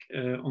look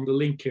on the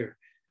link here.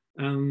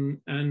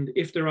 And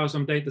if there are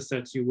some data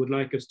sets you would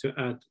like us to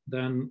add,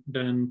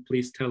 then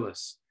please tell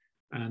us,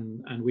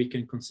 and we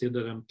can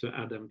consider them to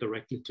add them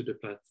directly to the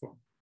platform.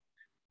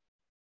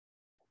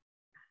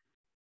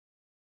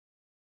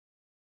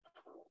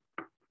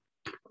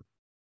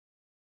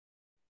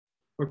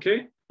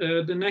 Okay,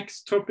 the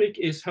next topic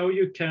is how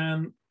you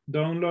can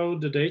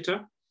download the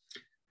data.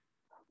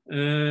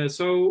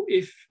 So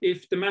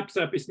if the Maps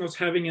app is not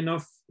having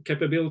enough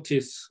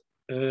capabilities,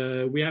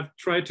 we have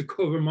tried to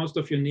cover most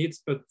of your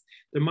needs, but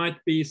there might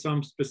be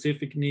some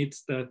specific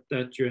needs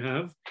that you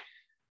have.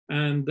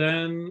 And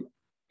then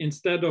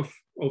instead of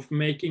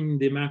making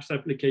the Maps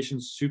application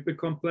super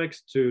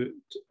complex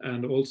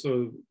and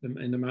also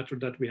in the matter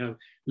that we have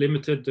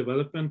limited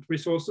development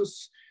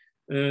resources,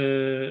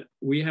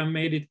 we have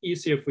made it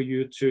easier for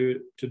you to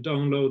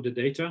download the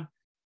data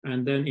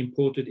and then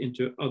import it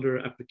into other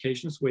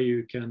applications where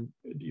you can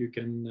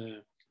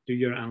do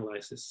your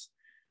analysis.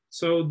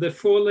 So the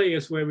 4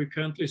 layers where we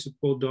currently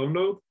support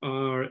download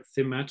are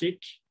thematic,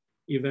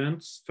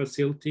 events,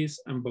 facilities,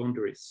 and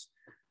boundaries.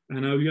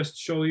 And I'll just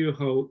show you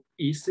how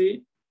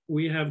easy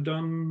we have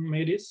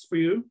made this for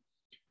you.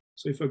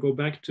 So if I go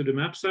back to the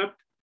Maps app,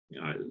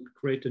 I'll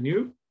create a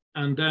new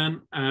and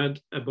then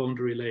add a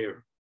boundary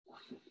layer.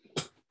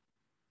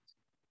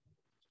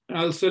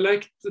 I'll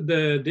select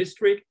the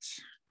district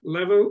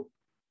level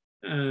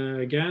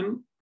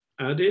again,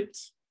 add it.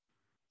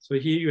 So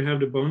here you have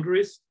the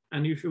boundaries.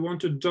 And if you want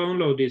to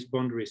download these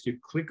boundaries, you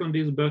click on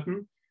this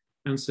button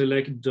and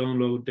select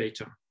download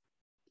data.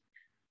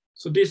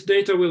 So this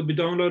data will be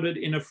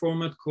downloaded in a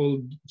format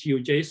called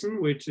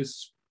GeoJSON, which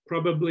is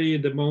probably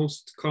the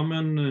most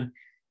common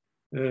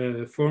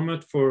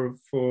format for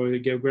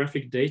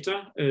geographic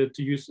data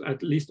to use,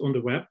 at least on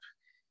the web.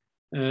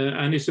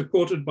 And is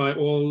supported by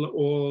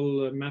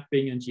all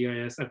mapping and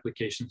GIS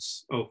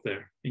applications out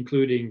there,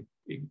 including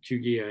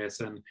QGIS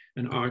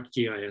and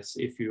ArcGIS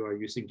if you are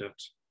using that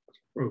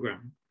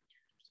program.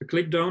 So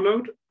click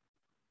download,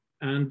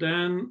 and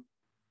then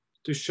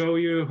to show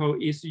you how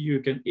easy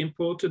you can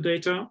import the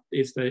data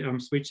is that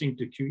I'm switching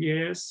to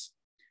QGIS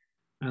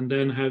and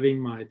then having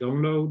my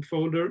download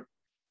folder.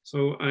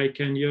 So I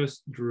can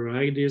just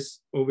drag this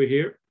over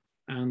here,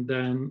 and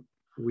then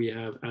we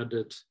have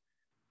added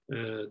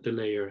the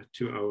layer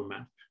to our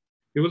map.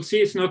 You will see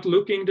it's not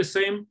looking the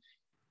same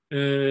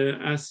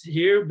as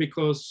here,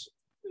 because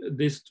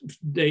this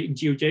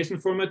GeoJSON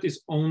format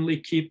is only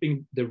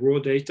keeping the raw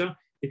data.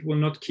 It will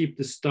not keep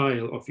the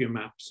style of your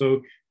map.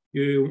 So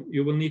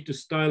you will need to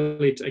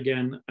style it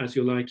again as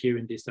you like here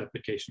in this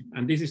application.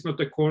 And this is not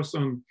a course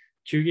on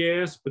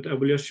QGIS, but I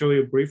will just show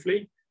you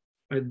briefly.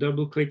 I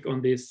double click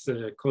on this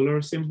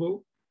color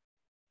symbol,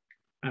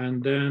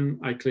 and then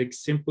I click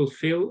simple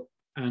fill,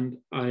 and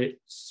I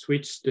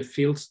switch the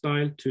fill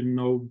style to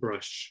no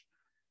brush.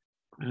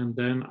 And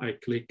then I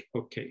click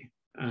OK.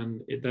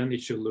 And then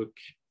it should look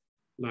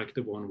like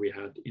the one we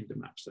had in the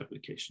Maps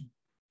application.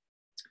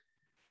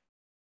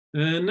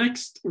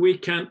 Next, we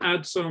can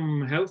add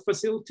some health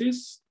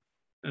facilities.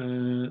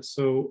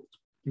 So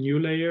new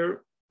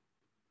layer,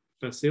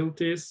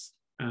 facilities,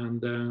 and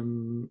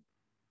then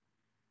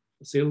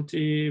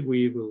facility,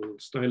 we will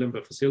style them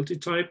by facility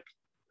type,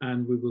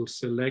 and we will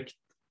select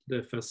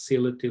the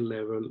facility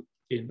level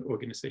in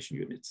organization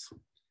units.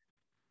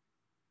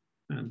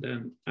 And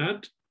then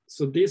add.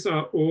 So these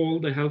are all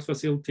the health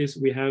facilities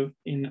we have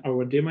in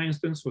our demo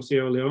instance for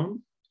Sierra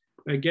Leone.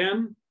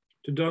 Again,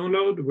 to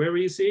download,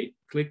 very easy,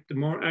 click the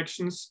more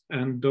actions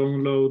and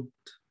download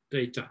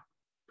data,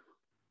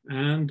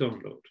 and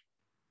download.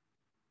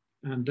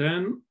 And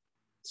then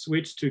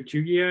switch to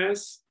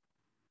QGIS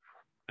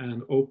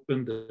and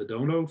open the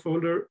download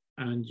folder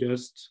and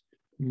just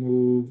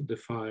move the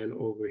file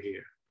over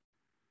here.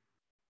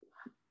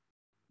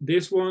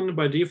 This one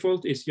by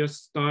default is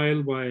just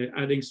styled by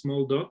adding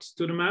small dots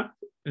to the map.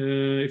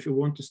 If you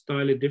want to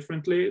style it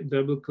differently,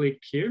 double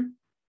click here.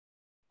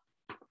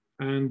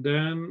 And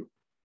then,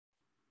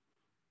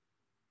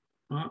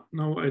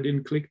 no, I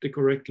didn't click the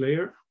correct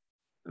layer.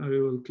 I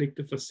will click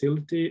the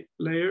facility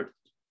layer.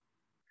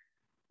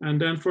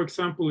 And then, for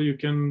example, you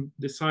can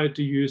decide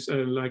to use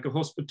like a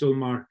hospital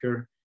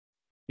marker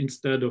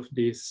instead of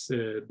these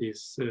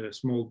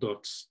small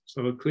dots.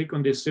 So I'll click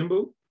on this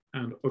symbol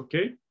and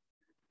OK.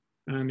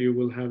 And you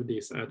will have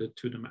this added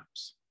to the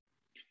maps.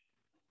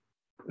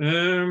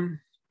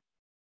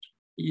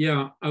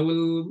 Yeah, I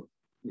will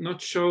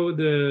not show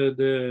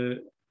the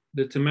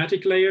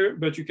thematic layer,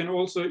 but you can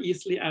also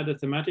easily add a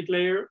thematic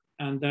layer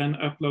and then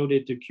upload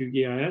it to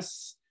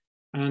QGIS.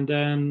 And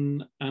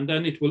then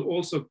it will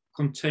also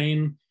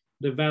contain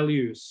the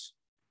values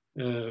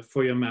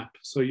for your map.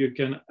 So you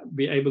can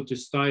be able to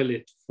style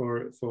it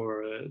for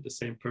the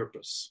same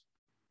purpose.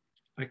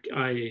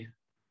 I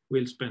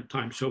will spend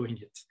time showing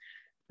it.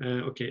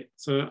 Okay,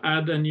 so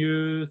add a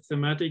new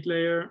thematic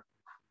layer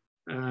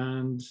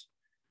and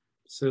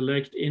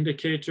select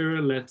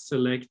indicator. Let's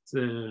select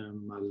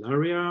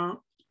malaria.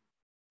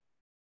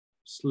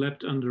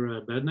 Slept under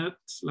a bed net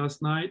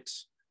last night.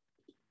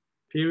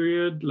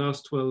 Period,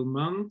 last 12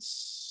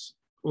 months.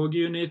 Org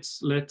units,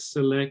 let's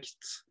select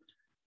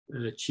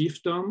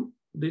chiefdom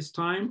this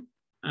time.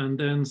 And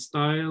then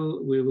style,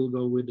 we will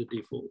go with the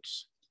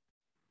defaults.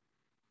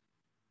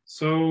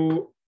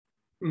 So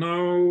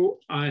now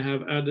I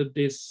have added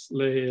this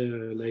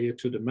layer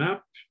to the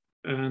map,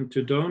 and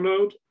to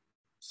download,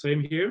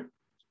 same here,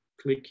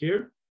 click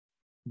here,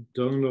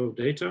 download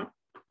data,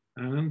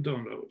 and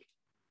download.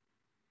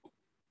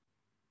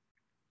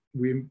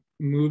 We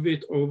move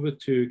it over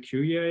to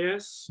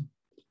QGIS.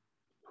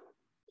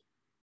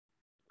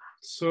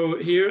 So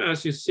here,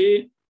 as you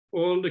see,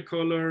 all the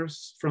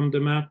colors from the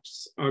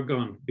maps are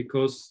gone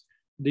because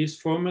this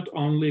format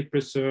only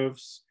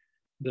preserves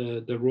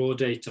the raw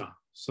data.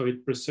 So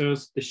it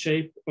preserves the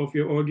shape of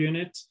your org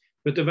unit,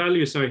 but the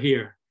values are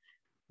here.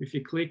 If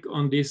you click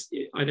on this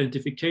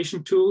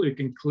identification tool, you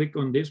can click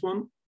on this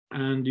one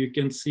and you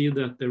can see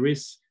that there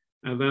is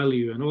a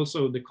value and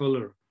also the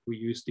color we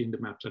used in the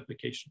maps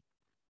application.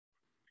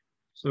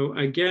 So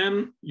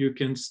again, you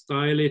can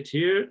style it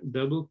here,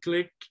 double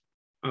click.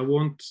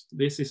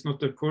 This is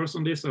not a course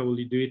on this, I will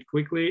do it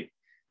quickly,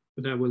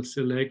 but I will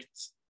select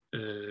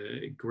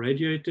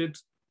graduated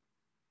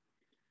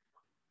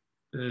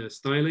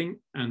styling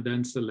and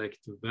then select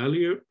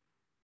value.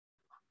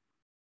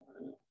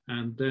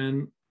 And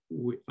then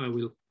I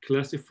will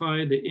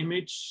classify the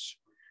image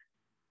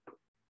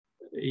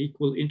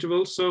equal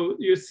intervals. So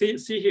you see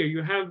here,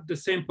 you have the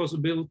same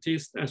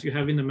possibilities as you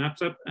have in the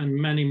Maps app and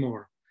many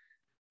more.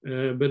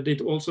 But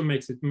it also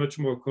makes it much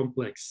more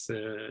complex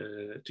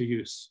to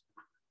use.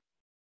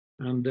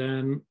 And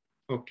then,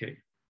 okay.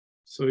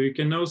 So you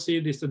can now see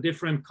this a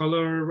different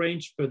color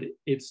range, but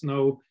it's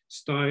now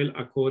style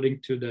according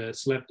to the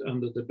slept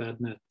under the bed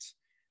net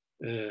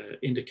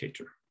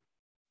indicator.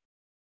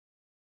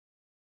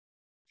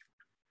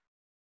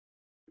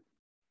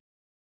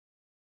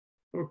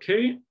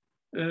 Okay.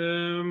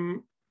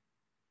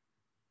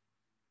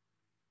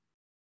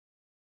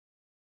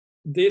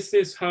 This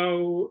is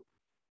how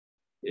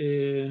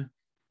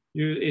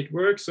it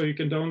works. So you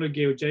can download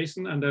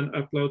GeoJSON and then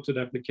upload to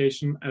the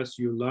application as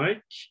you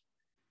like.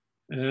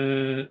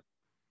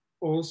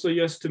 Also,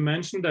 just to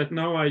mention that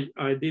now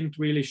I didn't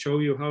really show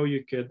you how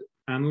you could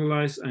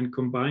analyze and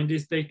combine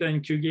this data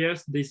in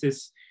QGIS. This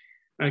is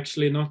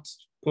actually not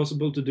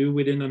possible to do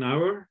within an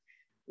hour,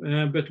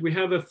 but we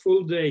have a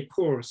full day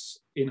course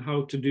in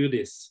how to do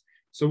this.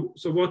 So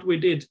what we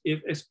did,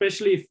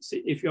 especially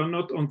if you're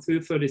not on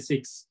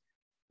 236,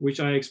 which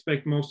I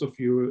expect most of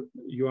you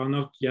are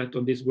not yet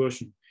on this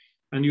version,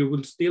 and you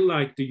would still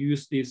like to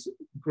use this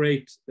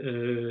great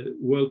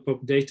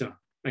WorldPop data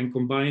and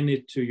combine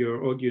it to your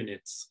org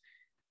units.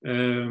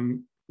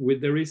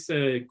 There is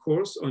a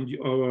course on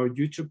our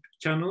YouTube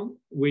channel,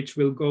 which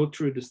will go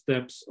through the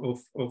steps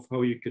of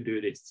how you could do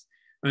this.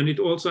 And it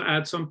also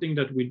adds something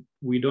that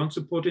we don't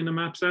support in the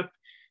Maps app,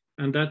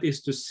 and that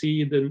is to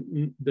see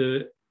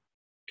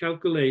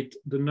calculate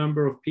the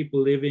number of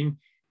people living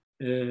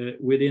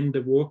within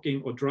the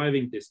walking or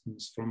driving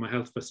distance from a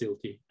health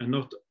facility, and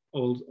not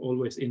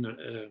always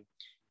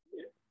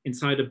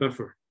inside a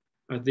buffer.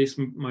 This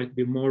might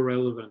be more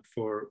relevant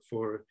for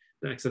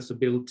the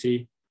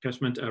accessibility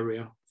catchment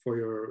area for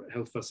your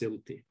health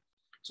facility.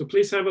 So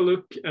please have a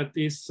look at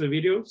these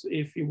videos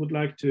if you would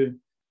like to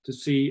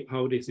see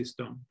how this is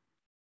done.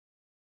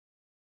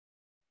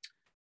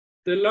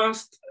 The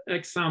last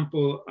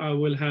example I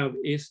will have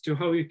is to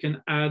how you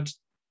can add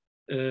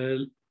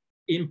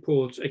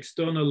import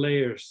external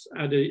layers,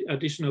 add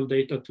additional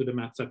data to the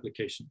Maps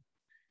application.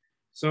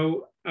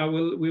 So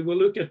we will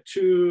look at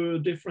two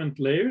different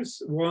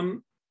layers.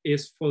 One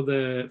is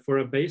for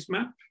a base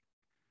map.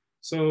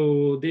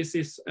 So this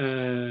is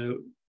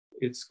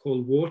it's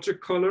called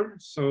watercolor.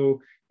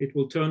 So it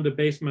will turn the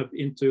base map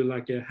into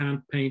like a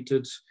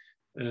hand-painted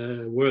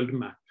world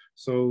map.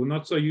 So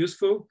not so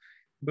useful,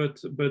 but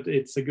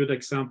it's a good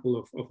example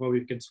of how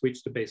you can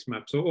switch the base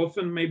map. So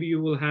often maybe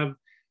you will have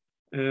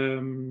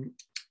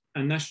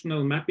a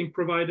national mapping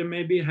provider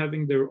maybe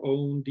having their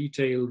own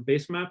detailed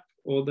base map,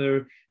 or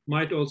there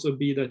might also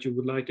be that you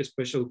would like a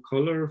special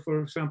color,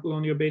 for example,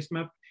 on your base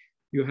map.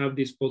 You have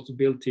this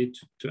possibility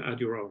to add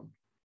your own.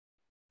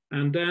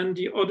 And then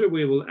the other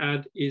we will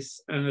add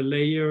is a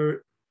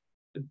layer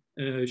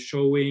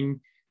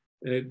showing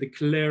the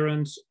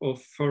clearance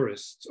of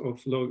forests,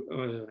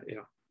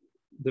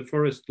 the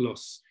forest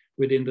loss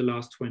within the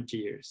last 20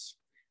 years.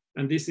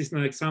 And this is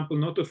an example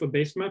not of a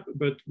base map,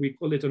 but we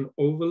call it an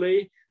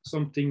overlay,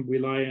 something we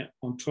lie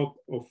on top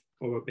of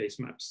our base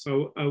maps.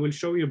 So I will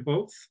show you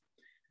both.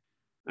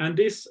 And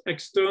this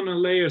external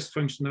layers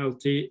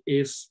functionality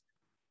is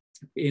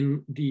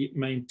in the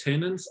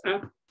maintenance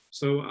app.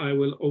 So I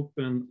will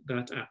open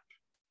that app.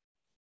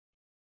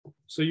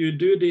 So you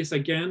do this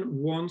again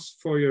once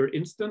for your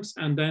instance,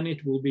 and then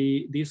it will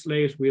be, these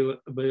layers will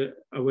be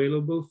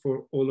available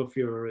for all of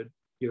your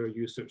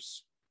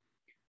users.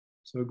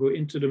 So go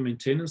into the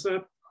maintenance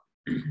app.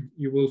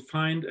 You will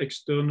find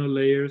external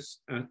layers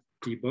at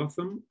the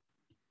bottom.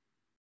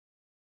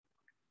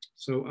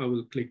 So I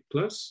will click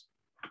plus.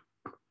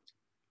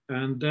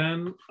 And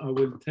then I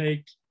will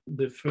take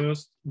the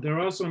first, there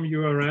are some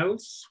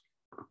URLs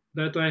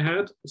that I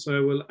had. So I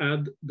will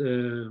add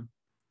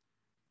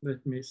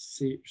let me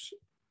see.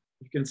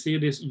 You can see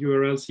these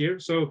URLs here.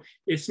 So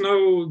it's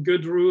no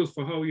good rule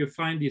for how you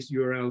find these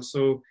URLs.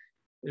 So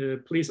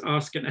please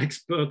ask an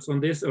expert on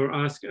this, or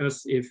ask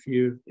us if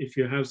you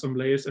have some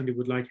layers and you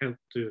would like help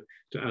to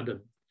add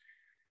them.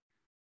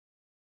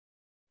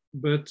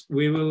 But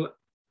we will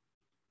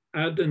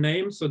add the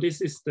name. So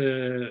this is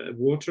the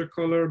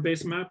watercolor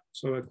base map.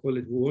 So I call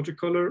it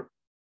watercolor.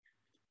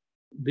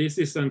 This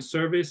is a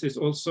service. Is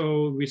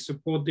also, we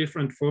support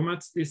different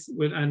formats. This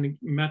with any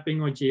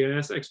mapping or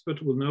GIS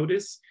expert will know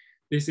this.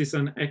 This is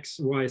an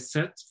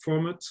XYZ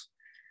format.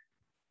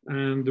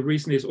 And the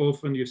reason is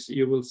often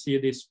you will see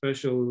this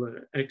special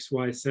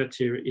XYZ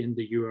here in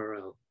the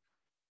URL.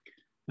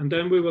 And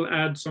then we will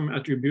add some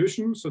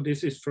attribution. So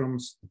this is from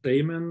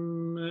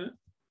Stamen,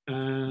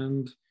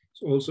 and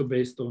it's also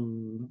based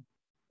on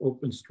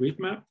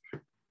OpenStreetMap.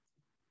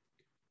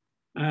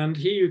 And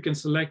here you can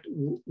select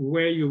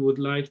where you would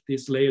like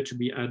this layer to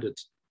be added,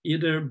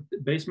 either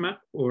base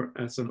map or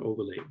as an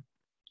overlay.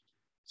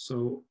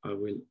 So I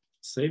will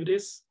save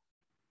this.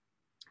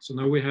 So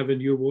now we have a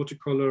new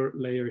watercolor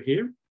layer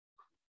here.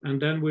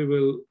 And then we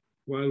will,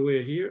 while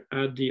we're here,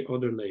 add the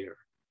other layer.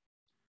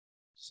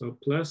 So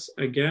plus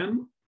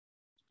again,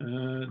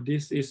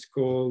 this is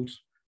called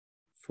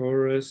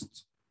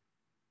forest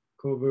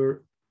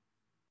cover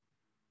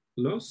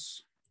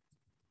loss.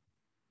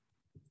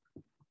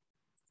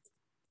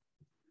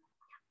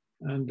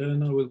 And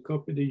then I will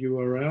copy the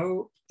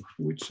URL,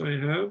 which I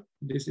have.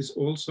 This is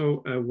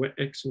also a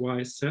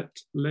XYZ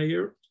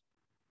layer.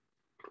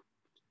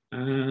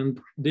 And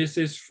this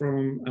is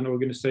from an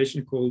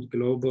organization called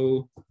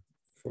Global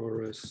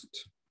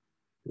Forest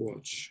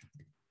Watch.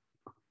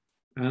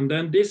 And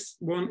then this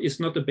one is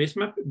not a base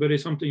map, but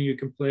it's something you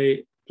can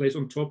place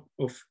on top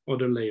of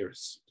other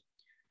layers.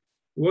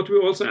 What we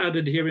also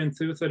added here in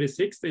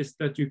 236 is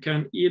that you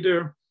can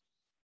either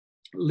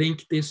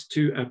link this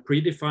to a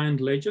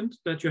predefined legend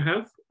that you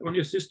have on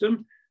your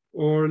system,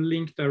 or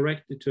link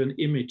directly to an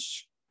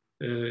image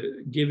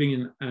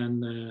giving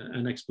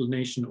an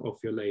explanation of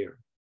your layer.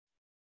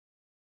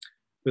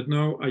 But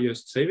now I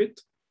just save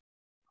it.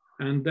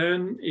 And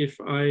then if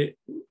I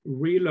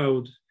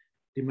reload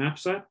the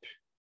Maps app,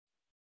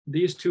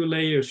 these two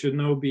layers should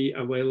now be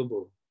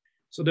available.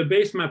 So the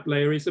base map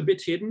layer is a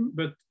bit hidden,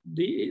 but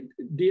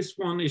this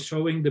one is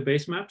showing the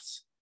base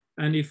maps.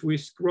 And if we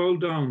scroll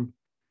down,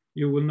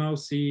 you will now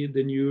see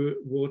the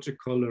new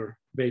watercolor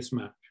base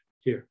map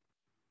here.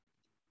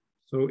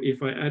 So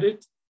if I add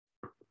it,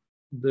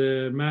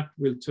 the map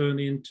will turn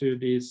into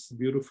this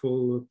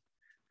beautiful,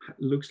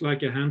 looks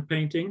like a hand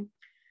painting.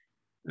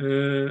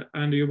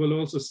 And you will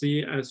also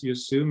see as you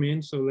zoom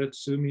in, so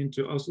let's zoom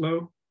into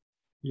Oslo,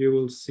 you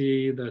will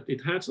see that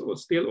it has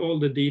still all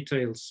the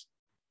details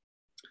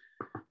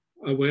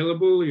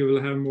available. You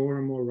will have more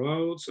and more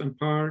roads and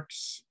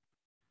parks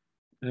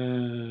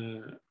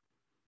and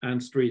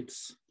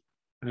streets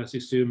as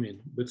you zoom in,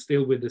 but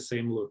still with the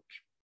same look.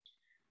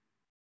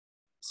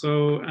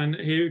 So, and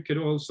here you could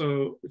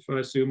also, if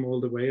I zoom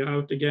all the way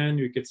out again,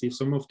 you can see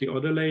some of the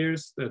other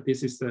layers that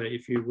this is,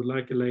 if you would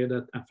like a layer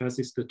that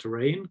emphasizes the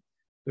terrain,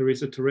 there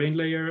is a terrain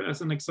layer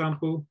as an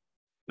example.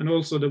 And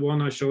also the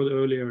one I showed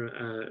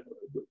earlier,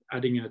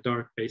 adding a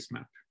dark base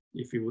map,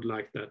 if you would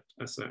like that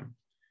as a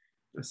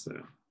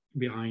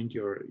behind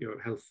your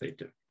health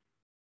data.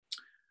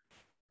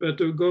 But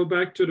to go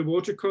back to the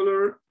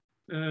watercolor,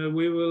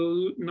 we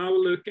will now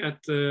look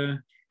at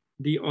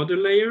the other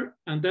layer,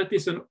 and that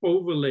is an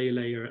overlay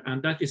layer,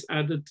 and that is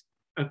added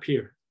up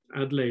here,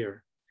 add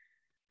layer.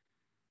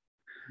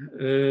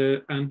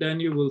 And then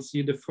you will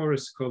see the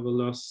forest cover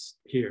loss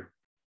here.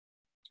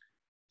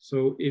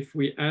 So if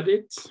we add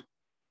it,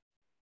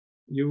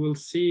 you will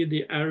see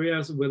the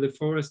areas where the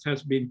forest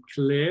has been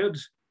cleared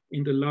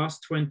in the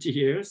last 20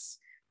 years.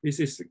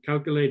 This is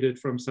calculated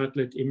from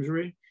satellite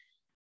imagery,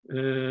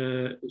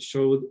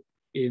 showed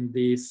in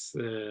these,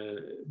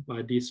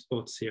 by these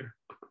spots here.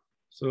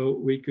 So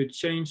we could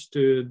change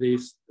to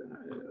this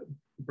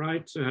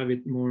bright to have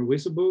it more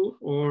visible,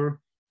 or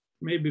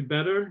maybe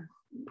better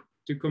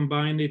to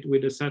combine it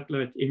with the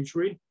satellite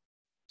imagery.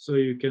 So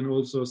you can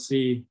also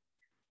see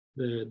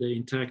the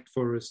intact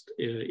forest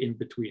in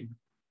between.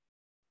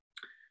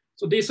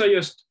 So these are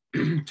just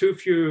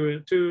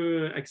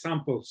two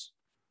examples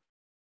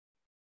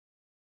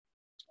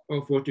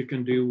of what you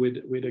can do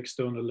with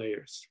external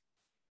layers.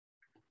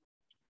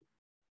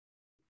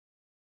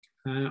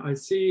 I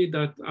see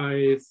that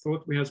I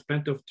thought we had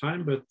plenty of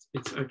time, but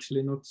it's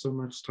actually not so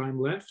much time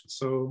left.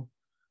 So,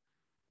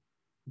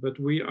 but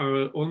we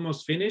are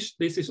almost finished.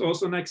 This is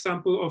also an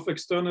example of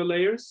external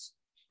layers.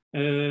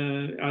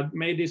 I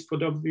made this for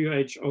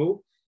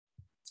WHO,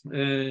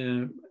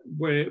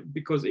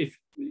 because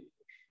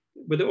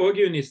but the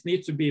org-units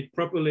need to be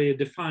properly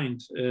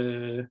defined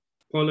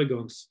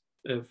polygons,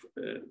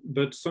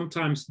 but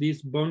sometimes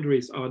these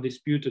boundaries are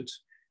disputed.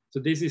 So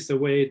this is a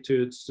way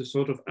to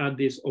sort of add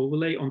this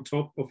overlay on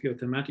top of your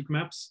thematic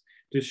maps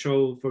to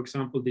show, for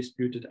example,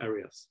 disputed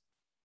areas.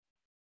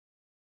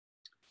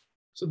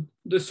 So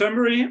the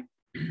summary,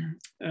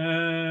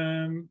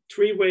 3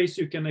 ways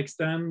you can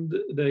extend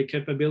the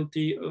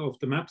capability of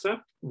the Maps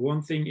app.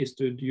 One thing is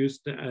to use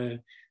the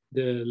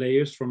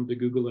layers from the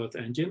Google Earth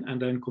engine and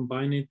then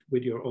combine it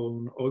with your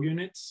own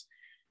org-units.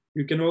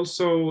 You can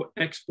also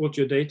export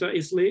your data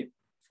easily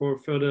for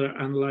further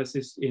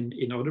analysis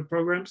in other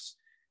programs.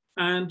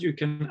 And you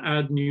can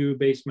add new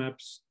base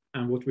maps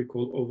and what we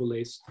call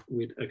overlays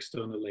with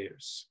external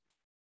layers.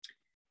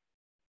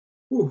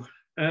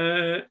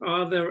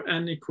 Are there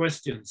any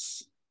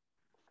questions?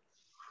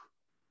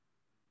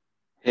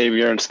 Hey,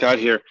 Björn, Scott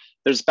here.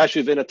 There's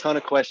actually been a ton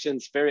of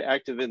questions, very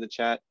active in the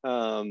chat,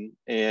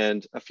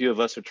 and a few of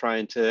us are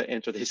trying to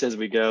answer these as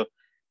we go.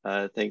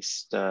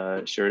 Thanks,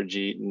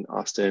 Shurajit and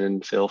Austin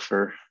and Phil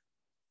for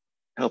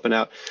helping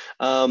out.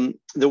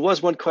 There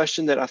was one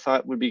question that I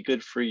thought would be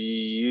good for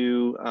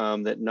you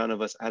that none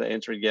of us had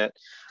answered yet.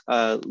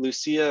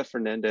 Lucia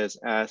Fernandez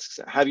asks,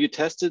 have you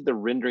tested the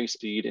rendering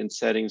speed in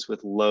settings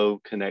with low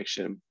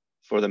connection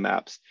for the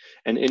maps,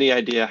 and any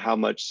idea how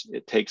much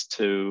it takes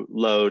to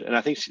load? And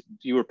I think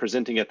you were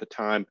presenting at the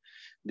time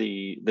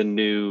the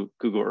new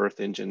Google Earth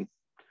Engine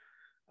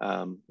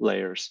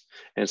layers.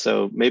 And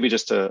so maybe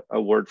just a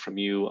word from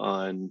you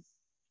on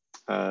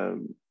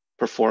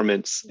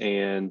performance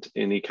and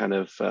any kind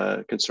of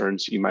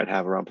concerns you might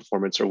have around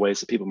performance or ways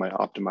that people might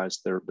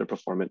optimize their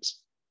performance.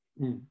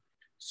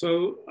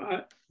 So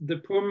the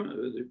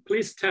problem,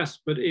 please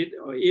test, but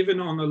even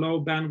on a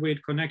low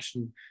bandwidth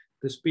connection,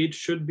 the speed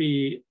should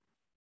be,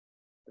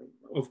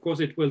 of course,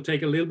 it will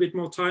take a little bit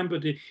more time,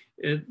 but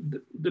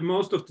the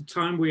most of the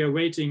time we are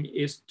waiting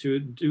is to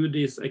do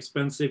these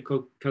expensive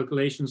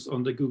calculations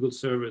on the Google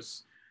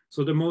servers.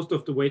 So the most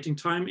of the waiting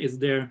time is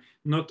there,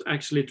 not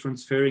actually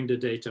transferring the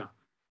data.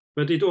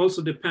 But it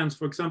also depends,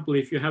 for example,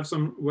 if you have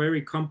some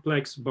very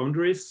complex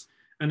boundaries,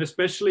 and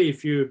especially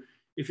if you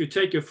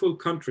take a full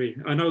country.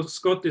 I know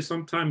Scott is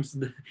sometimes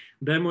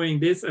demoing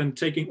this and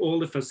taking all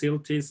the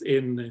facilities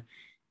in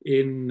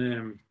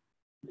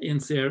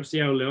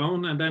Sierra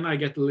Leone, and then I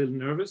get a little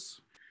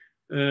nervous.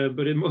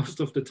 But in most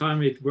of the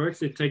time it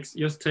works. It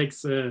just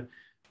takes a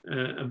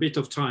bit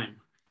of time.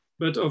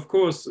 But of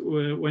course,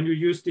 when you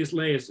use these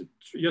layers,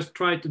 just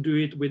try to do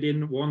it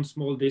within one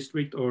small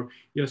district or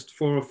just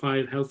 4 or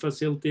 5 health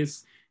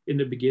facilities in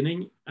the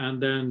beginning, and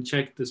then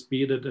check the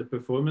speed and the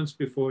performance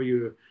before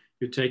you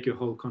take your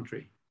whole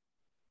country.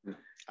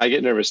 I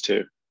get nervous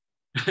too,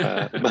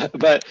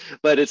 but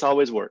it's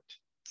always worked.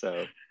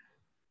 So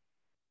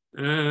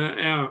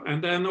yeah,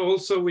 and then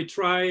also we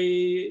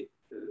try.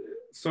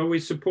 So we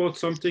support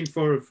something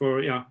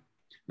for yeah.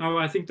 Now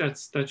I think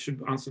that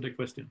should answer the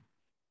question.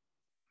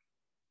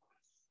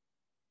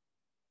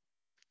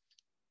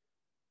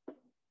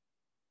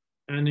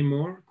 Any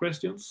more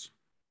questions?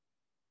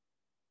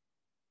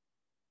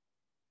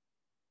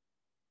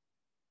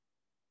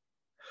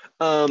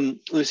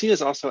 Lucia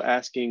is also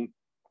asking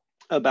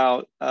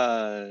about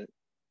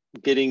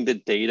getting the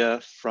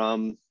data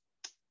from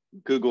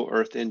Google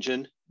Earth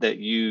Engine that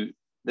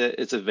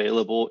is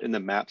available in the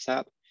Maps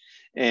app,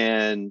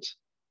 and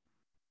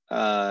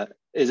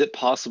is it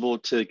possible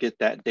to get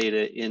that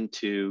data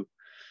into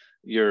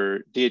your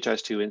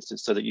DHIS2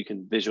 instance so that you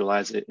can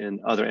visualize it in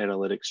other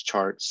analytics,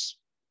 charts,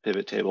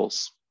 pivot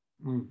tables,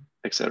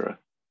 etc.?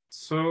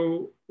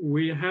 So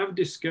we have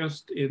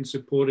discussed in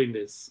supporting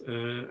this.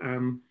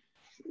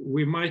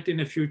 We might in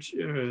a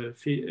future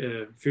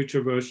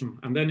version,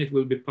 and then it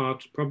will be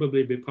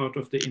probably be part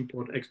of the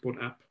import-export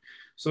app.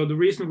 So the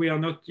reason we are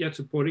not yet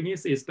supporting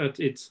this is that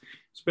it's,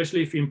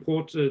 especially if you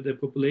import the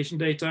population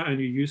data and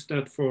you use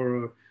that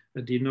for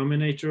a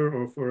denominator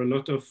or for a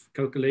lot of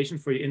calculation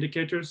for your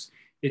indicators,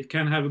 it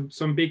can have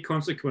some big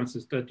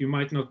consequences that you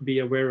might not be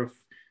aware of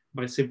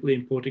by simply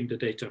importing the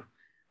data.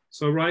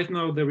 So right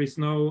now there is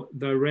no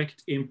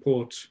direct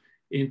import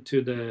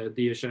into the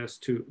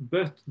DHIS2,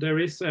 but there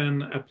is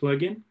a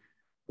plugin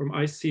from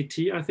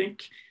ICT, I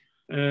think,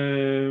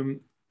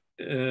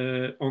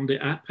 on the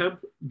App Hub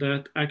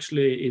that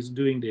actually is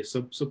doing this.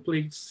 So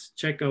please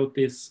check out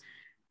this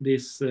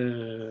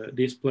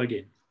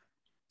plugin.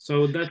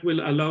 So that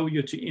will allow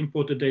you to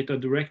import the data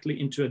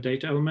directly into a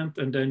data element,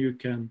 and then you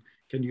can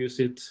use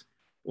it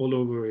all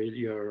over in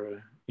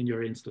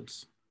your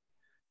instance.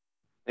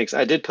 Thanks.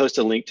 I did post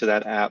a link to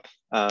that app,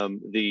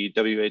 the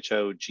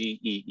WHO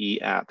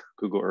GEE app,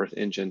 Google Earth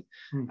Engine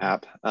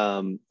app,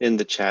 in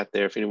the chat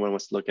there if anyone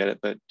wants to look at it.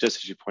 But just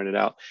as you pointed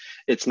out,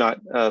 it's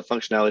not a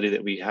functionality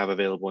that we have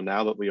available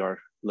now, but we are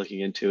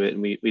looking into it,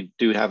 and we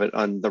do have it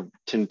on the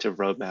tentative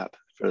roadmap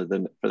for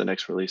the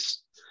next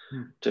release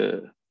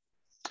to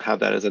have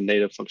that as a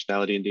native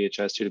functionality in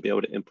DHIS2 to be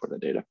able to import the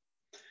data.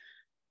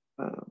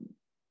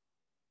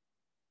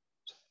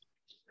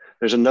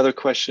 There's another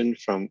question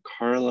from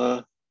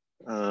Carla.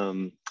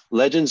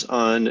 Legends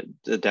on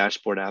the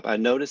dashboard app. I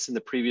noticed in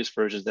the previous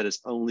versions that it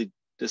only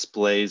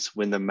displays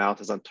when the mouth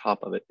is on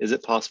top of it. Is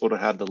it possible to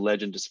have the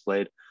legend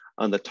displayed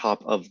on the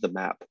top of the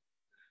map?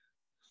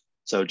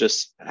 So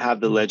just have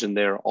the legend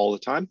there all the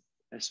time,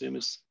 I assume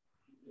is.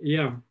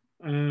 Yeah,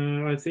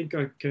 I think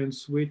I can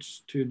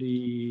switch to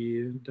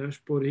the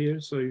dashboard here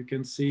so you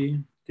can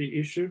see the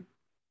issue.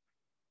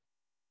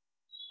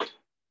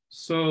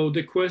 So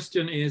the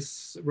question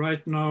is,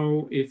 right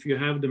now, if you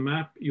have the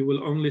map, you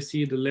will only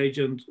see the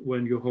legend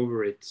when you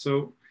hover it.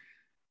 So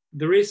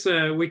there is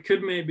we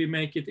could maybe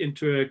make it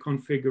into a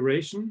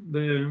configuration.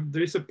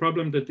 There is a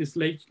problem that these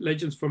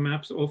legends for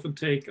maps often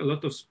take a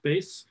lot of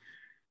space.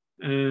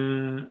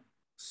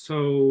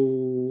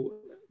 So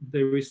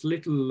there is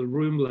little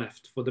room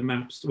left for the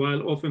maps,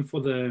 while often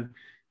for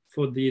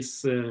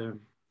these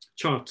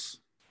charts,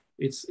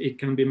 it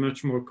can be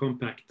much more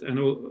compact, and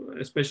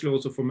especially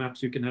also for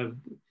maps, you can have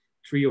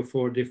 3 or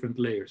 4 different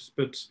layers.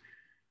 But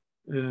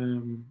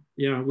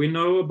yeah, we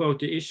know about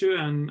the issue,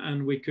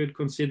 and we could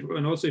consider,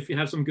 and also if you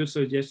have some good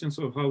suggestions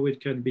of how it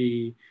could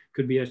be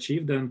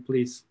achieved, then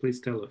please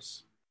tell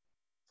us.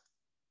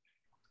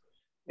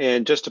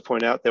 And just to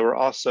point out, they were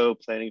also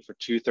planning for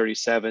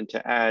 237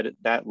 to add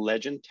that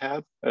legend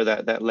tab, or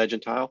that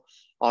legend tile,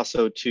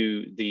 also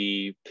to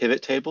the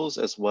pivot tables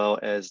as well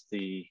as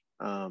the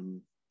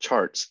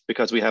charts,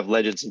 because we have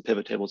legends and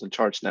pivot tables and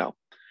charts now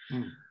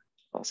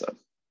also.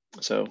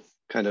 So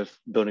kind of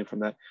building from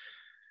that.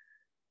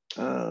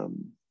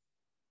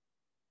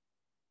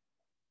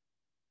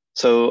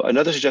 So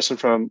another suggestion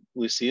from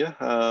Lucia,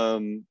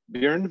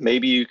 Björn,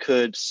 maybe you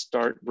could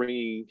start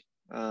bringing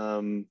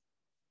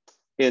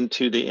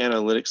into the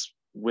analytics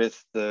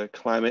with the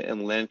climate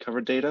and land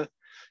cover data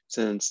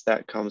since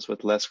that comes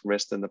with less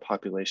risk than the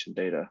population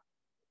data.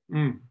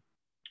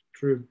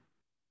 True.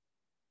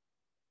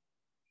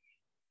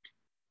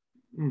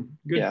 Good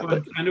yeah,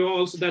 point. And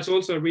also that's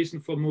also a reason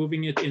for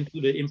moving it into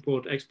the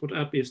import-export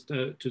app is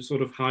to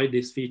sort of hide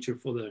this feature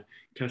for the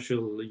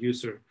casual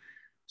user.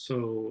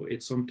 So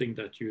it's something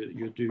that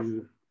you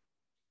do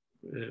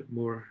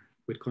more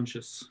with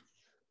conscious.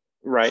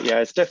 Right, yeah,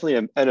 it's definitely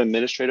an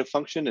administrative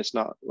function. It's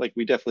not like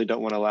we definitely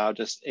don't want to allow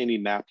just any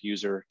map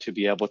user to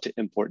be able to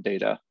import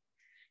data.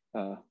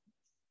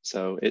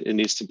 So it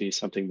needs to be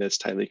something that's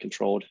tightly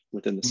controlled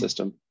within the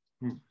system.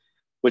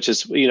 Which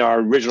is, you know, our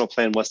original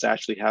plan was to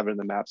actually have it in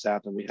the Maps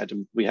app, and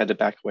we had to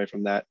back away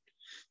from that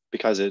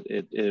because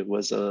it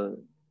was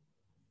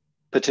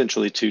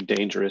potentially too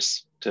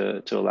dangerous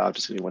to allow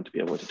just anyone to be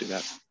able to do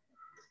that,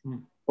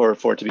 or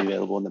for it to be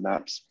available in the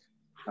Maps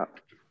app.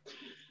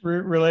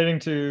 Relating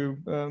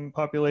to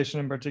population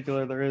in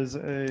particular, there is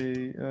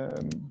a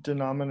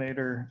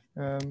denominator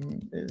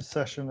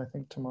session, I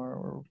think tomorrow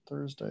or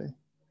Thursday.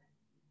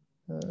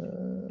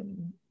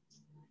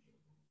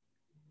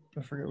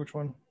 I forget which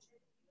one.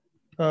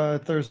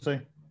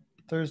 Thursday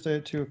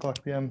at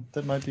 2:00 p.m.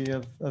 That might be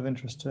of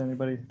interest to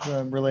anybody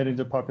relating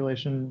to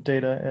population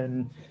data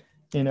and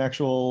in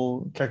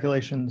actual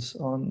calculations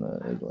on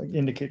like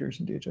indicators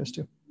in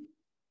DHIS2.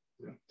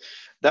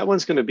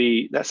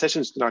 That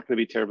session's not going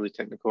to be terribly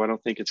technical. I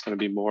don't think it's going to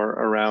be more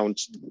around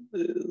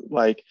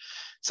like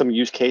some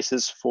use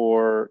cases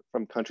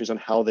from countries on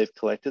how they've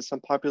collected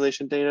some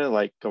population data,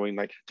 like doing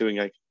like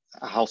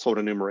household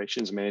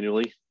enumerations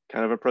manually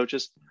kind of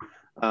approaches.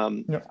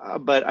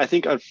 But I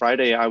think on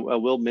Friday, I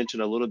will mention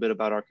a little bit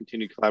about our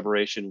continued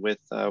collaboration with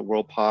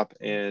WorldPop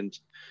and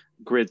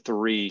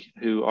Grid3,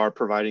 who are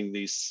providing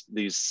these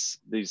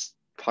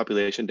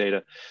population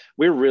data.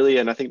 We're really,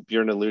 and I think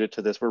Björn alluded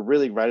to this, we're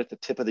really right at the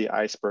tip of the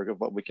iceberg of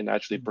what we can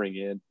actually bring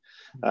in.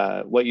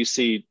 What you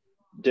see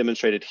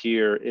demonstrated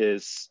here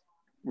is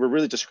we're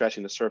really just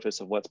scratching the surface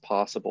of what's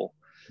possible.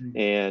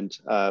 And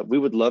we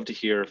would love to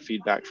hear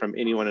feedback from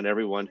anyone and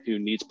everyone who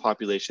needs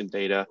population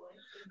data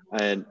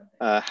and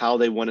how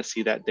they want to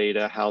see that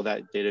data, how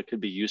that data could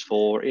be useful,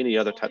 or any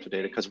other types of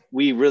data, because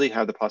we really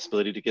have the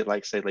possibility to get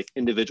like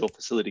individual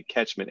facility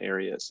catchment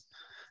areas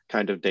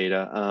kind of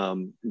data.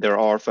 There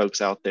are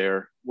folks out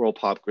there,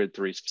 WorldPop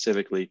Grid3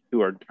 specifically,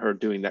 who are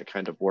doing that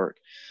kind of work.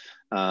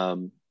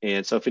 And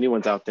so if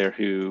anyone's out there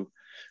who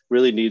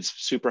really needs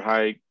super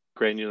high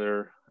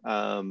granular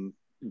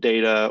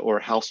data or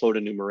household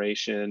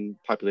enumeration,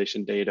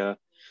 population data,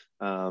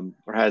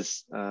 or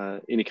has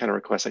any kind of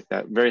request like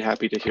that, very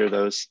happy to hear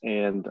those.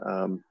 And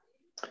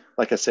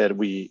like I said,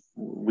 we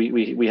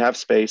have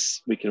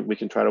space. We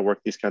can try to work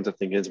these kinds of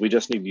things. We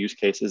just need use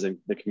cases and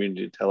the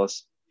community to tell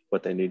us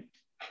what they need.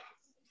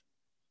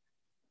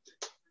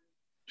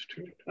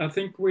 I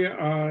think we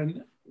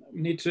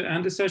need to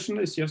end the session.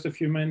 It's just a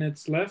few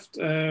minutes left.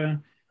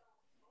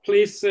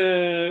 Please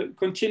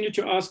continue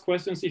to ask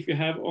questions if you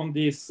have on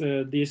this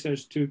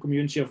DHIS2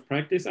 community of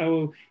practice. I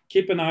will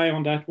keep an eye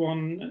on that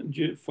one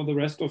for the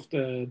rest of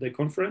the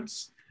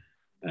conference.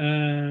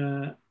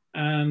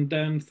 And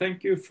then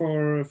thank you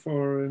for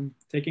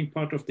taking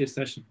part of this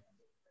session.